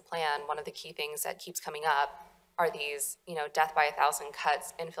comprehensive plan, one of the key things that keeps coming up are these, death by 1,000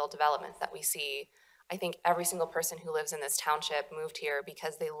 cuts infill developments that we see. I think every single person who lives in this township moved here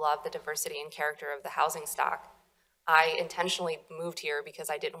because they love the diversity and character of the housing stock. I intentionally moved here because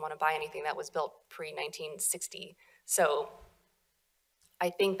I didn't want to buy anything that was built pre-1960. So I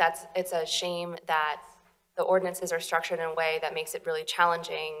think it's a shame that the ordinances are structured in a way that makes it really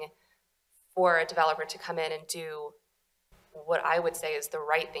challenging for a developer to come in and do what I would say is the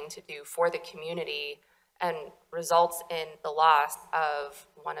right thing to do for the community, and results in the loss of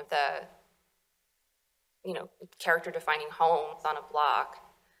one of the, character defining homes on a block.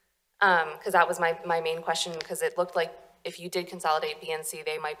 Because that was my main question, because it looked like if you did consolidate B and C,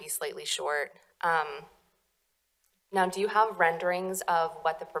 they might be slightly short. Now, do you have renderings of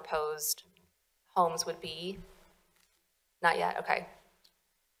what the proposed homes would be? Not yet, okay.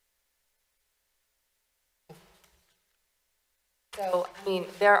 So,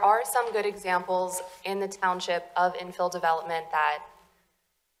 there are some good examples in the township of infill development that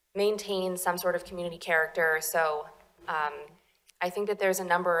maintain some sort of community character. So, I think that there's a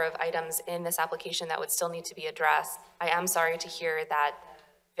number of items in this application that would still need to be addressed. I am sorry to hear that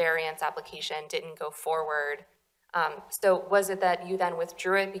variance application didn't go forward. So was it that you then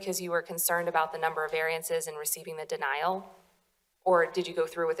withdrew it because you were concerned about the number of variances and receiving the denial? Or did you go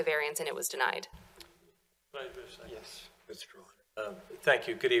through with the variance and it was denied? Yes. Withdrawn. Thank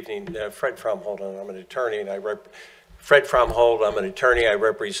you. Good evening. Fred Fromhold, I'm an attorney, and I'm an attorney. I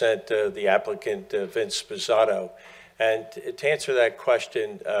represent the applicant, Vince Spizzato. And to answer that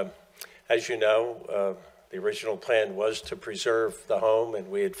question, as you know, the original plan was to preserve the home, and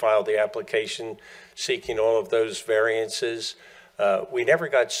we had filed the application seeking all of those variances. We never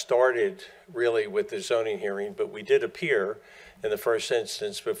got started really with the zoning hearing, but we did appear in the first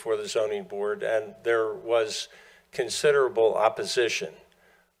instance before the zoning board, and there was considerable opposition.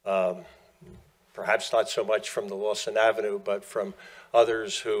 Perhaps not so much from the Lawson Avenue, but from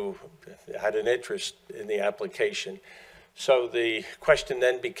others who had an interest in the application. So the question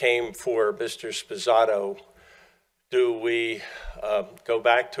then became for Mr. Spizzato, do we go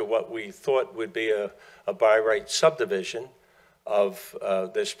back to what we thought would be a by right subdivision of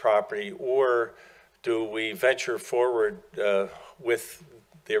this property, or do we venture forward with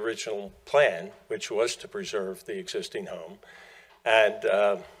the original plan, which was to preserve the existing home,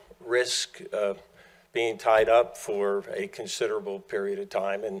 and risk being tied up for a considerable period of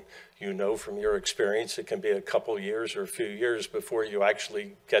time? And you know from your experience, it can be a couple years or a few years before you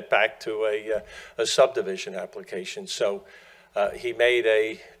actually get back to a subdivision application. So he made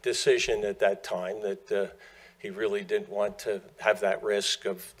a decision at that time that he really didn't want to have that risk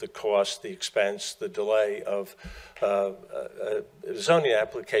of the cost, the expense, the delay of a zoning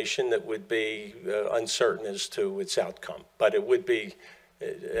application that would be uncertain as to its outcome. But it would be,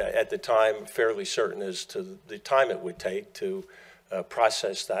 at the time, fairly certain as to the time it would take to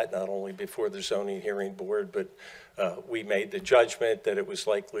process that, not only before the zoning hearing board, but we made the judgment that it was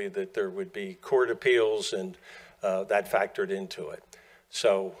likely that there would be court appeals, and that factored into it.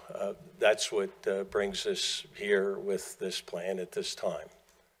 So that's what brings us here with this plan at this time.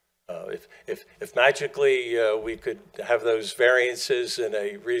 If magically we could have those variances in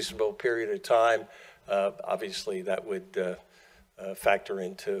a reasonable period of time, obviously that would factor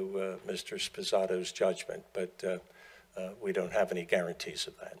into Mr. Spizzato's judgment, but we don't have any guarantees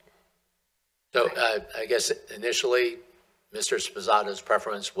of that. So I guess initially, Mr. Spizzato's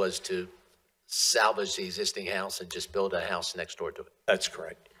preference was to salvage the existing house and just build a house next door to it. That's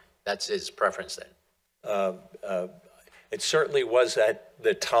correct. That's his preference then? It certainly was at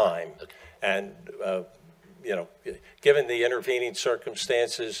the time. Okay. And, you know, given the intervening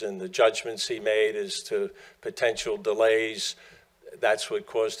circumstances and the judgments he made as to potential delays, that's what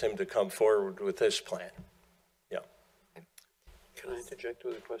caused him to come forward with this plan. Yeah. Can I interject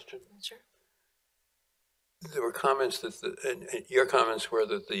with a question? Sure. There were comments that, and your comments were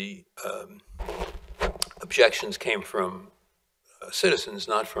that the objections came from citizens,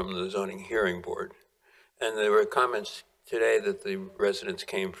 not from the zoning hearing board. And there were comments today that the residents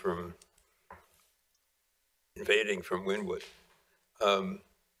came from invading from Wynwood.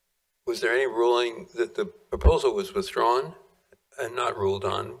 Was there any ruling that the proposal was withdrawn and not ruled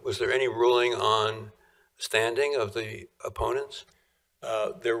on? Was there any ruling on standing of the opponents?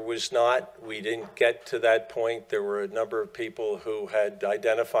 There was not. We didn't get to that point. There were a number of people who had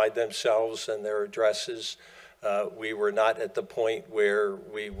identified themselves and their addresses. We were not at the point where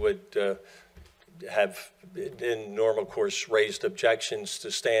we would have, in normal course, raised objections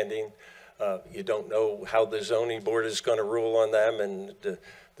to standing. You don't know how the zoning board is going to rule on them, and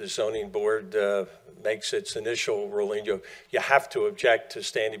the zoning board makes its initial ruling. You have to object to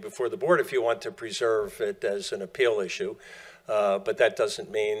standing before the board if you want to preserve it as an appeal issue. But that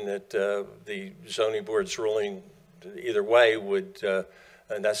doesn't mean that the zoning board's ruling either way would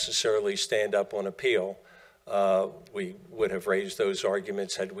necessarily stand up on appeal. We would have raised those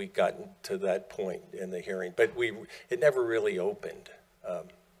arguments had we gotten to that point in the hearing, but it never really opened.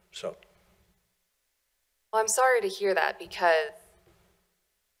 So. Well, I'm sorry to hear that, because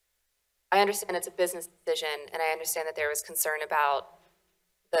I understand it's a business decision, and I understand that there was concern about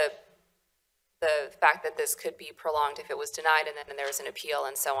the fact that this could be prolonged if it was denied, and then there was an appeal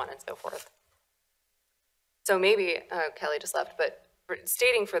and so on and so forth. So maybe, Kelly just left, but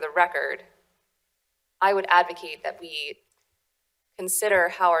stating for the record, I would advocate that we consider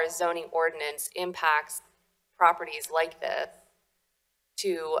how our zoning ordinance impacts properties like this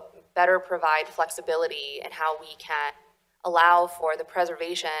to better provide flexibility and how we can allow for the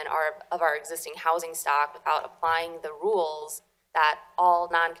preservation of our existing housing stock without applying the rules that all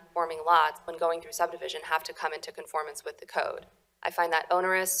non-conforming lots, when going through subdivision, have to come into conformance with the code. I find that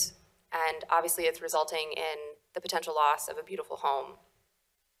onerous, and obviously it's resulting in the potential loss of a beautiful home.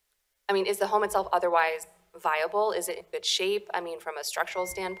 I mean, is the home itself otherwise viable? Is it in good shape? I mean, from a structural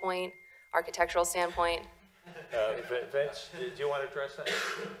standpoint, architectural standpoint? Vince, do you want to address that?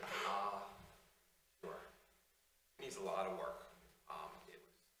 Sure. It needs a lot of work. It was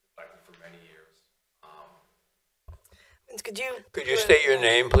neglected for many years. Could you state your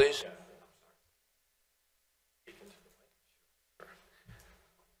name, please?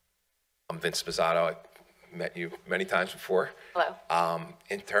 I'm Vince Spizzato. I've met you many times before. Hello.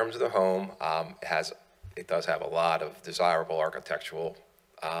 In terms of the home, it does have a lot of desirable architectural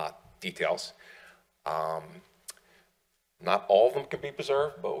details. Not all of them can be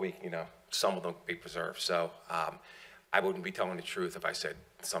preserved, but some of them can be preserved. So I wouldn't be telling the truth if I said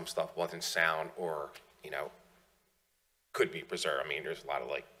some stuff wasn't sound or, could be preserved. I mean, there's a lot of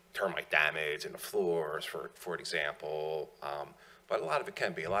termite damage in the floors, for example, but a lot of it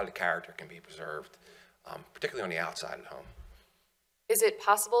can be. A lot of the character can be preserved, particularly on the outside of the home. Is it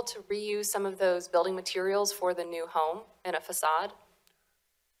possible to reuse some of those building materials for the new home in a facade?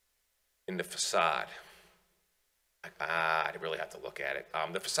 In the facade, I really have to look at it.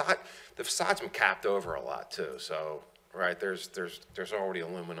 The facade's been capped over a lot too. So, right, there's already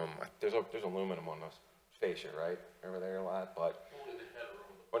aluminum. There's aluminum on the fascia, right, over there a lot, but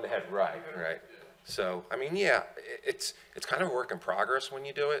on the head, right. So, I mean, yeah, it's kind of a work in progress when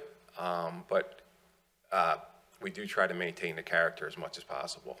you do it, but we do try to maintain the character as much as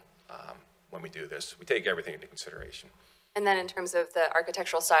possible when we do this. We take everything into consideration. And then in terms of the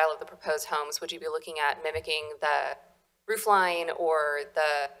architectural style of the proposed homes, would you be looking at mimicking the roof line or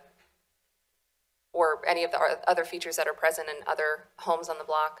any of the other features that are present in other homes on the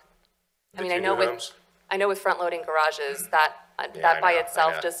block? I mean, I know with front-loading garages, that by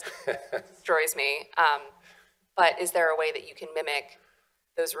itself just destroys me. But is there a way that you can mimic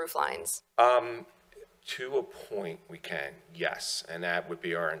those roof lines? To a point, we can, yes, and that would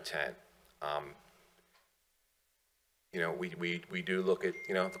be our intent. We do look at,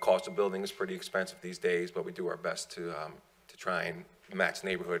 the cost of building is pretty expensive these days, but we do our best to try and match the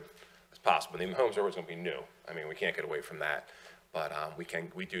neighborhood as possible. The homes are always going to be new. I mean, we can't get away from that, but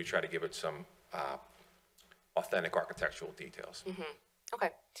we do try to give it some authentic architectural details. Mm-hmm. Okay.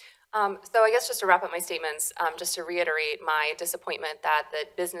 So I guess just to wrap up my statements, just to reiterate my disappointment that the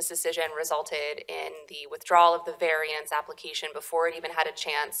business decision resulted in the withdrawal of the variance application before it even had a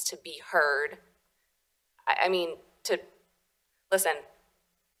chance to be heard. I mean, listen,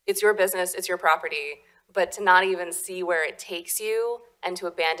 it's your business, it's your property, but to not even see where it takes you and to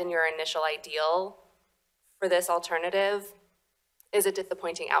abandon your initial ideal for this alternative is a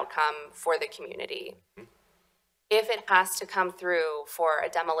disappointing outcome for the community. If it has to come through for a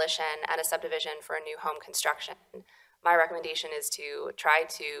demolition and a subdivision for a new home construction, my recommendation is to try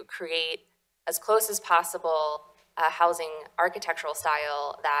to create as close as possible a housing architectural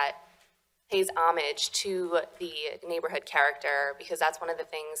style that pays homage to the neighborhood character, because that's one of the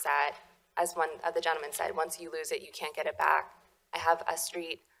things that, as one of the gentlemen said, once you lose it, you can't get it back. I have a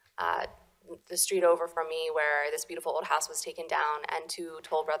street the street over from me where this beautiful old house was taken down and 2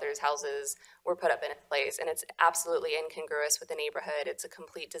 Toll Brothers houses were put up in its place. And it's absolutely incongruous with the neighborhood. It's a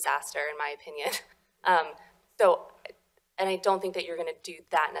complete disaster, in my opinion. And I don't think that you're going to do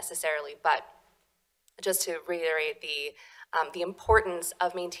that necessarily, but just to reiterate the importance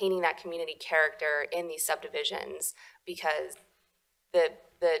of maintaining that community character in these subdivisions, because the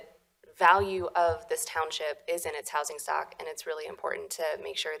value of this township is in its housing stock, and it's really important to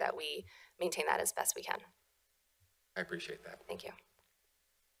make sure that we maintain that as best we can. I appreciate that. Thank you.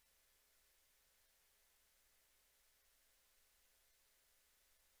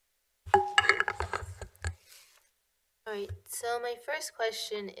 All right, so my first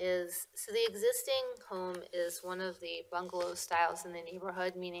question is, so the existing home is one of the bungalow styles in the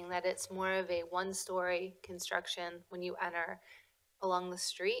neighborhood, meaning that it's more of a one-story construction when you enter along the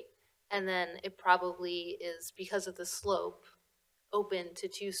street, and then it probably is, because of the slope, open to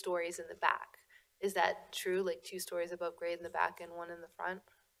 2 stories in the back. Is that true, like 2 stories above grade in the back and 1 in the front?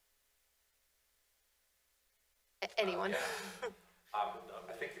 Anyone?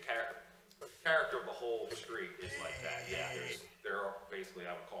 I think the character of the whole street is like that. Yeah, there are basically,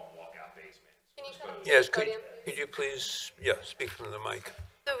 I would call them walkout basements. Can you come Yes, could you please, speak from the mic?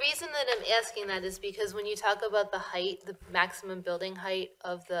 The reason that I'm asking that is because when you talk about the height, the maximum building height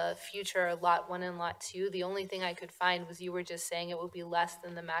of the future Lot 1 and Lot 2, the only thing I could find was you were just saying it would be less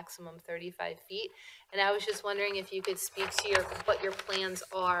than the maximum 35 feet. And I was just wondering if you could speak to what your plans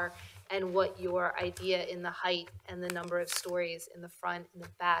are and what your idea in the height and the number of stories in the front and the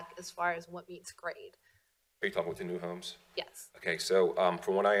back as far as what meets grade. Are you talking with the new homes? Yes. Okay, so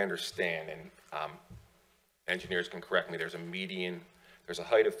from what I understand, and engineers can correct me, there's a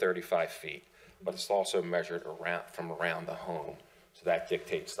height of 35 feet, but it's also measured from around the home. So that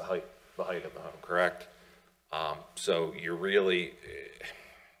dictates the height of the home, correct? So you're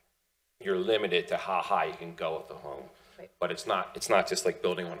limited to how high you can go with the home. Right. But it's not just like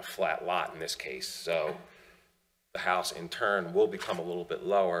building on a flat lot in this case. So the house in turn will become a little bit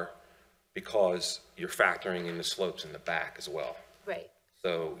lower because you're factoring in the slopes in the back as well. Right.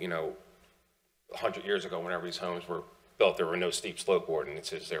 So, 100 years ago, whenever these homes were built, there were no steep slope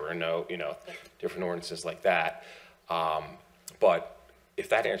ordinances. There were no, different ordinances like that. But if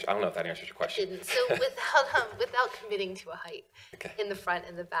that answers, I don't know if that answers your question. Didn't. So without committing to a height in the front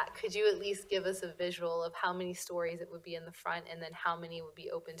and the back, could you at least give us a visual of how many stories it would be in the front and then how many would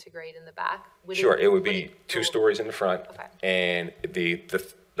be open to grade in the back? Sure, it would be 2 stories in the front, and the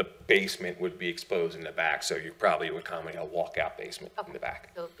basement would be exposed in the back, so you probably would accommodate a walkout basement in the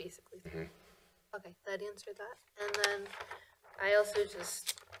back. So basically, okay, that answered that. And then I also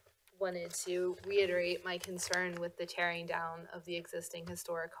just wanted to reiterate my concern with the tearing down of the existing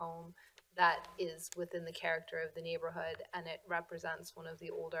historic home that is within the character of the neighborhood, and it represents one of the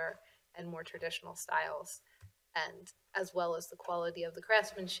older and more traditional styles, and as well as the quality of the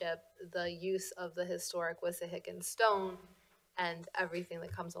craftsmanship, the use of the historic Wissahickon stone, and everything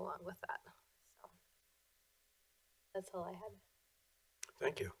that comes along with that. So that's all I had.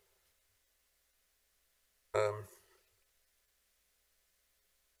 Thank you.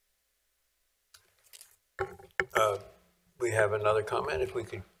 We have another comment, if we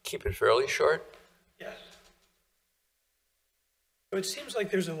could keep it fairly short. Yes. So it seems like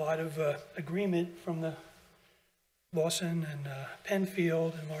there's a lot of agreement from the Lawson and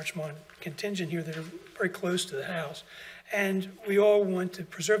Penfield and Larchmont contingent here that are very close to the house. And we all want to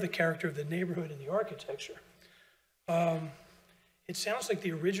preserve the character of the neighborhood and the architecture. It sounds like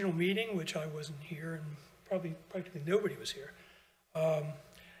the original meeting, which I wasn't here and probably practically nobody was here,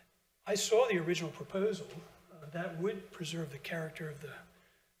 I saw the original proposal that would preserve the character of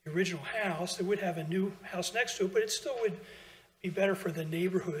the original house. It would have a new house next to it, but it still would be better for the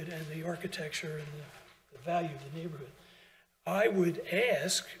neighborhood and the architecture and the value of the neighborhood. I would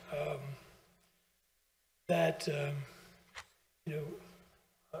ask that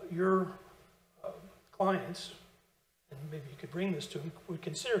your clients, and maybe you could bring this to them, would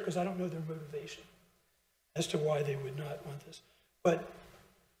consider, because I don't know their motivation as to why they would not want this, but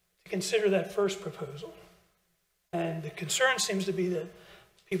to consider that first proposal. And the concern seems to be that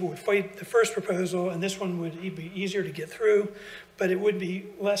people would fight the first proposal and this one would be easier to get through, but it would be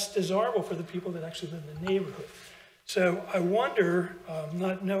less desirable for the people that actually live in the neighborhood. So I wonder,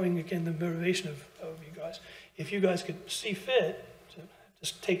 not knowing again the motivation of you guys, if you guys could see fit to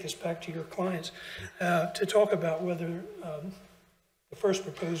just take this back to your clients, to talk about whether the first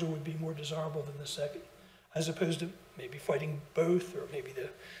proposal would be more desirable than the second, as opposed to maybe fighting both, or maybe the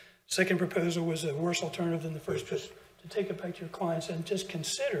second proposal was a worse alternative than the first. Just to take it back to your clients and just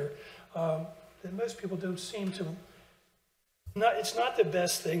consider that most people don't seem to it's not the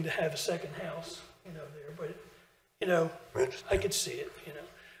best thing to have a second house, you know, there, but, you know, I could see it, you know.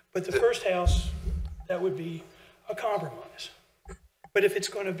 But the first house, that would be a compromise. But if it's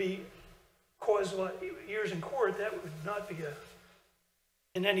going to be cause a lot years in court, that would not be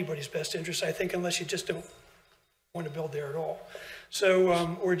in anybody's best interest, I think, unless you just don't want to build there at all.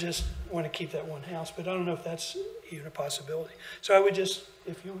 So, or just want to keep that one house, but I don't know if that's even a possibility. So I would just,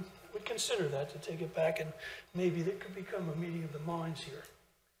 if you would consider that, to take it back, and maybe that could become a meeting of the minds here.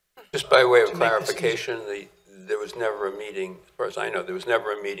 Just by way of clarification, there was never a meeting, as far as I know, there was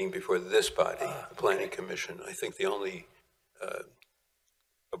never a meeting before this body, the Planning Commission. I think the only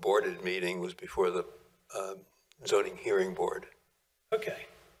aborted meeting was before the Zoning Hearing Board. Okay.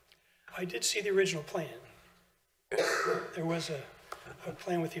 I did see the original plan. There was a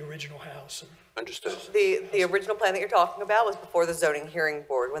plan with the original house. And understood. The original plan that you're talking about was before the zoning hearing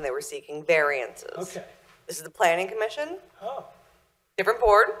board when they were seeking variances. Okay. This is the planning commission. Oh. Different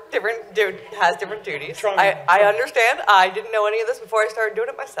board, has different duties. I understand. I didn't know any of this before I started doing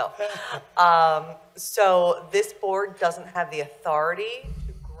it myself. So this board doesn't have the authority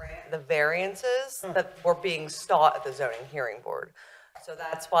to grant the variances that were being sought at the zoning hearing board. So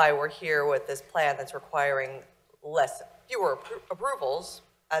that's why we're here with this plan that's requiring fewer approvals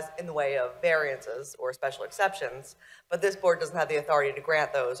as in the way of variances or special exceptions, but this board doesn't have the authority to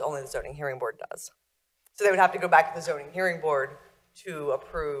grant those, only the zoning hearing board does. So they would have to go back to the zoning hearing board to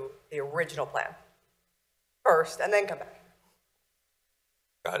approve the original plan first and then come back.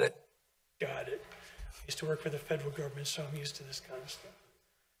 Got it. Got it. I used to work for the federal government, so I'm used to this kind of stuff.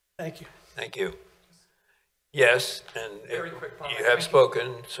 Thank you. Thank you. Yes, and Very quick comment. you have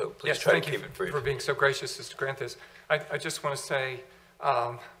spoken, so please Yes, try to thank keep you it brief. for being so gracious as to grant this. I just want to say,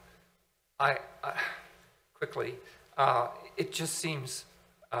 quickly, it just seems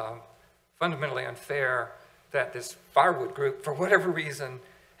fundamentally unfair that this firewood group, for whatever reason,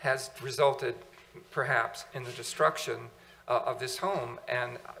 has resulted perhaps in the destruction of this home.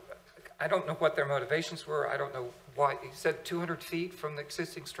 And I don't know what their motivations were. I don't know why. You said 200 feet from the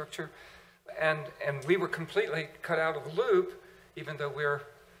existing structure. And we were completely cut out of the loop, even though we're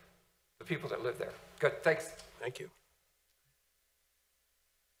the people that live there. Good, thanks. Thank you.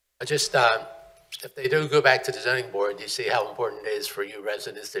 I just, if they do go back to the zoning board, you see how important it is for you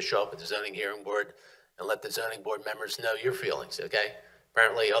residents to show up at the zoning hearing board and let the zoning board members know your feelings, okay?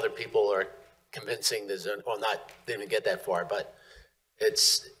 Apparently other people are convincing the zoning, well, they didn't get that far, but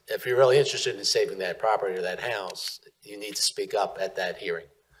it's, if you're really interested in saving that property or that house, you need to speak up at that hearing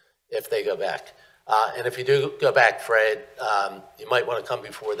if they go back. And if you do go back, Fred, you might want to come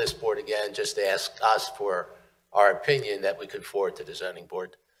before this board again just to ask us for our opinion that we could forward to the zoning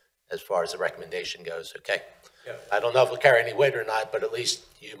board as far as the recommendation goes, okay? Yeah. I don't know if it'll carry any weight or not, but at least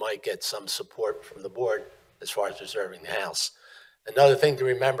you might get some support from the board as far as preserving the house. Another thing to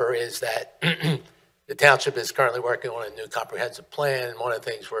remember is that the township is currently working on a new comprehensive plan, and one of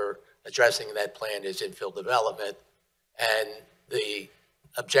the things we're addressing in that plan is infill development, and the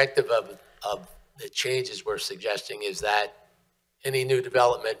objective of the changes we're suggesting is that any new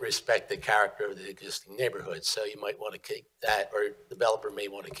development respect the character of the existing neighborhood. So you might want to keep that, or the developer may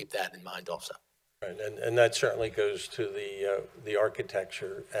want to keep that in mind also. Right, and that certainly goes to the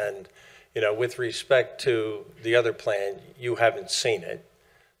architecture. And, you know, with respect to the other plan, you haven't seen it,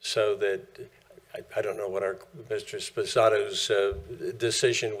 so that I don't know what Mr. Sposato's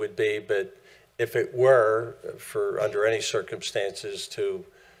decision would be, but if it were, under any circumstances, to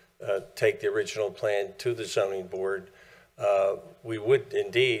take the original plan to the zoning board, we would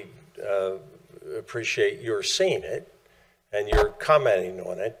indeed appreciate your seeing it and your commenting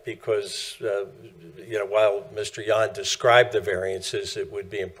on it, because, you know, while Mr. Yan described the variances, it would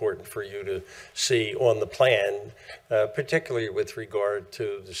be important for you to see on the plan, particularly with regard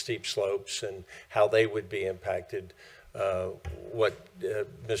to the steep slopes and how they would be impacted, what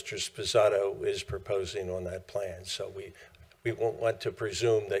Mr. Sposato is proposing on that plan. So we won't want to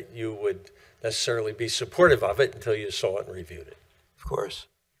presume that you would necessarily be supportive of it until you saw it and reviewed it. Of course.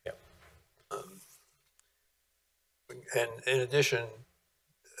 Yeah. And in addition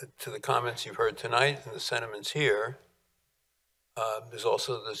to the comments you've heard tonight and the sentiments here, there's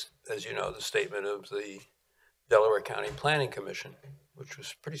also this, as you know, the statement of the Delaware County Planning Commission, which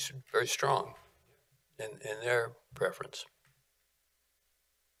was very strong in their preference.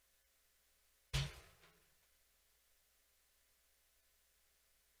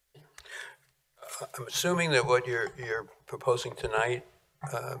 I'm assuming that what you're proposing tonight,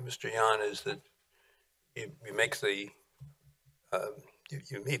 Mr. Yan, is that you make you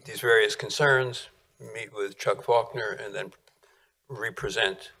meet these various concerns, meet with Chuck Faulkner, and then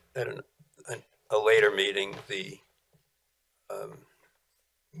represent at a later meeting the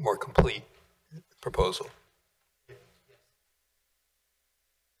more complete proposal.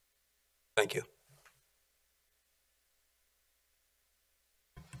 Thank you.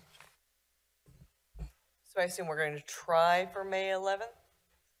 So I assume we're going to try for May 11th?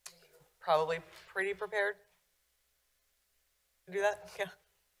 Probably pretty prepared to do that? Yeah.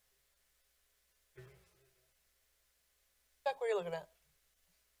 Chuck, what are you looking at?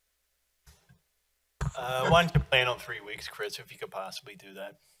 Why don't you plan on 3 weeks, Chris, if you could possibly do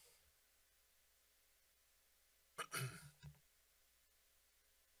that?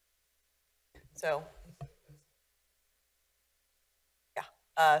 So,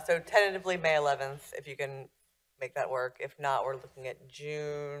 yeah. So tentatively May 11th, if you can make that work. If not, we're looking at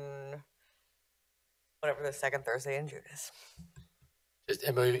June, whatever the second Thursday in June is.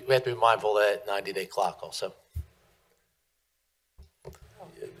 And we have to be mindful of that 90-day clock also.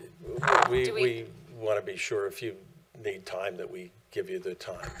 We want to be sure if you need time that we give you the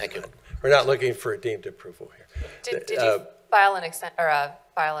time. Thank you. We're not looking for a deemed approval here. Did you file an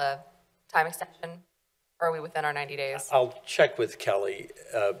file a time extension, or are we within our 90 days? I'll check with Kelly.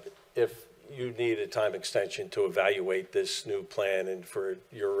 If you need a time extension to evaluate this new plan and for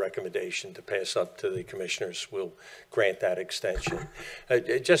your recommendation to pass up to the commissioners, we'll grant that extension.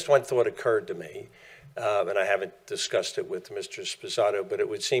 Just one thought occurred to me, and I haven't discussed it with Mr. Sposato, but it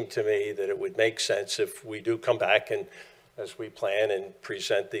would seem to me that it would make sense if we do come back and, as we plan, and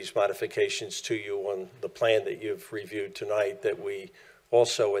present these modifications to you on the plan that you've reviewed tonight, that we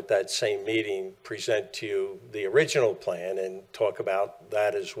also at that same meeting present to you the original plan and talk about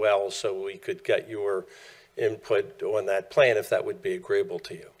that as well, so we could get your input on that plan if that would be agreeable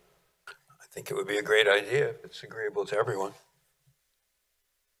to you. I think it would be a great idea if it's agreeable to everyone.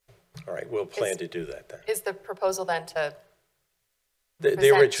 All right, we'll plan to do that then. Is the proposal then to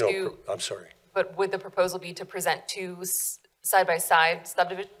The original, I'm sorry. But would the proposal be to present two side-by-side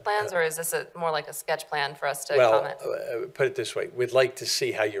subdivision plans, or is this more like a sketch plan for us to comment? Well, put it this way, we'd like to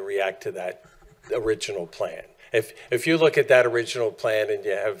see how you react to that original plan. If you look at that original plan and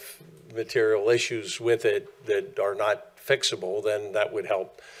you have material issues with it that are not fixable, then that would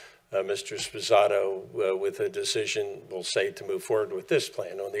help Mr. Sposato with a decision, we'll say, to move forward with this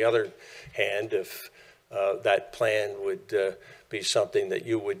plan. On the other hand, if that plan would be something that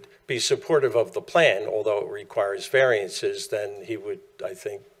you would be supportive of the plan, although it requires variances, then he would, I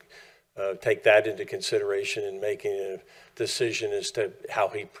think, take that into consideration in making a decision as to how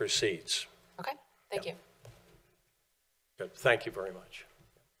he proceeds. Okay, thank you. Good. Thank you very much.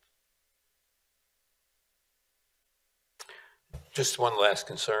 Just one last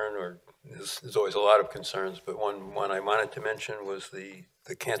concern, or there's always a lot of concerns, but one I wanted to mention was the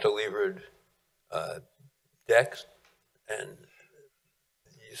cantilevered decks, and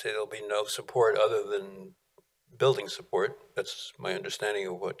you say there'll be no support other than building support. That's my understanding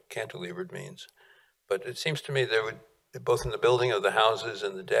of what cantilevered means. But it seems to me there would, both in the building of the houses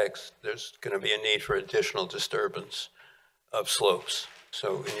and the decks, there's going to be a need for additional disturbance of slopes.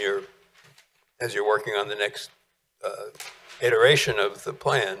 So as you're working on the next iteration of the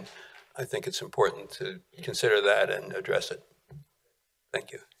plan, I think it's important to consider that and address it.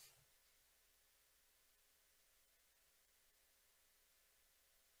 Thank you.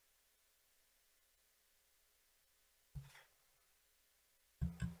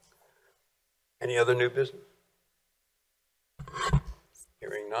 Any other new business?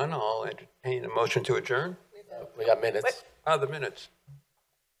 Hearing none, I'll entertain a motion to adjourn. We got minutes. The minutes.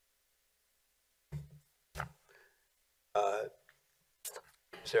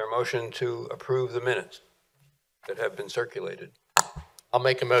 Is there a motion to approve the minutes that have been circulated? I'll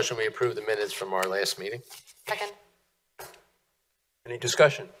make a motion, we approve the minutes from our last meeting. Second. Any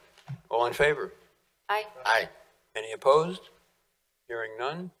discussion? All in favor? Aye. Aye. Any opposed? Hearing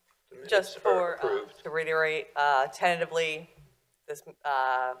none? The minutes Just are for, approved. to reiterate, tentatively, this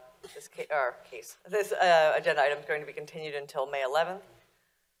agenda item is going to be continued until May 11th.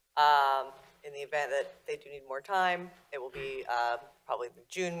 In the event that they do need more time, it will be probably the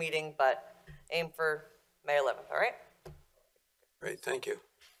June meeting, but aim for May 11th, all right? Great, thank you.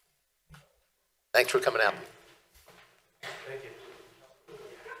 Thanks for coming out. Thank you.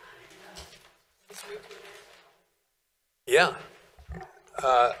 Yeah.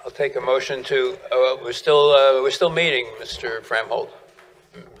 I'll take a motion to, we're still meeting, Mr. Framholt.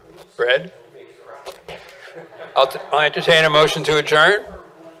 Fred? I'll entertain a motion to adjourn.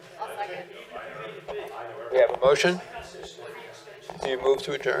 We have a motion. Do you move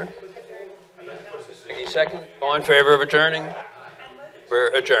to adjourn? Any second? All in favor of adjourning?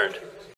 We're adjourned.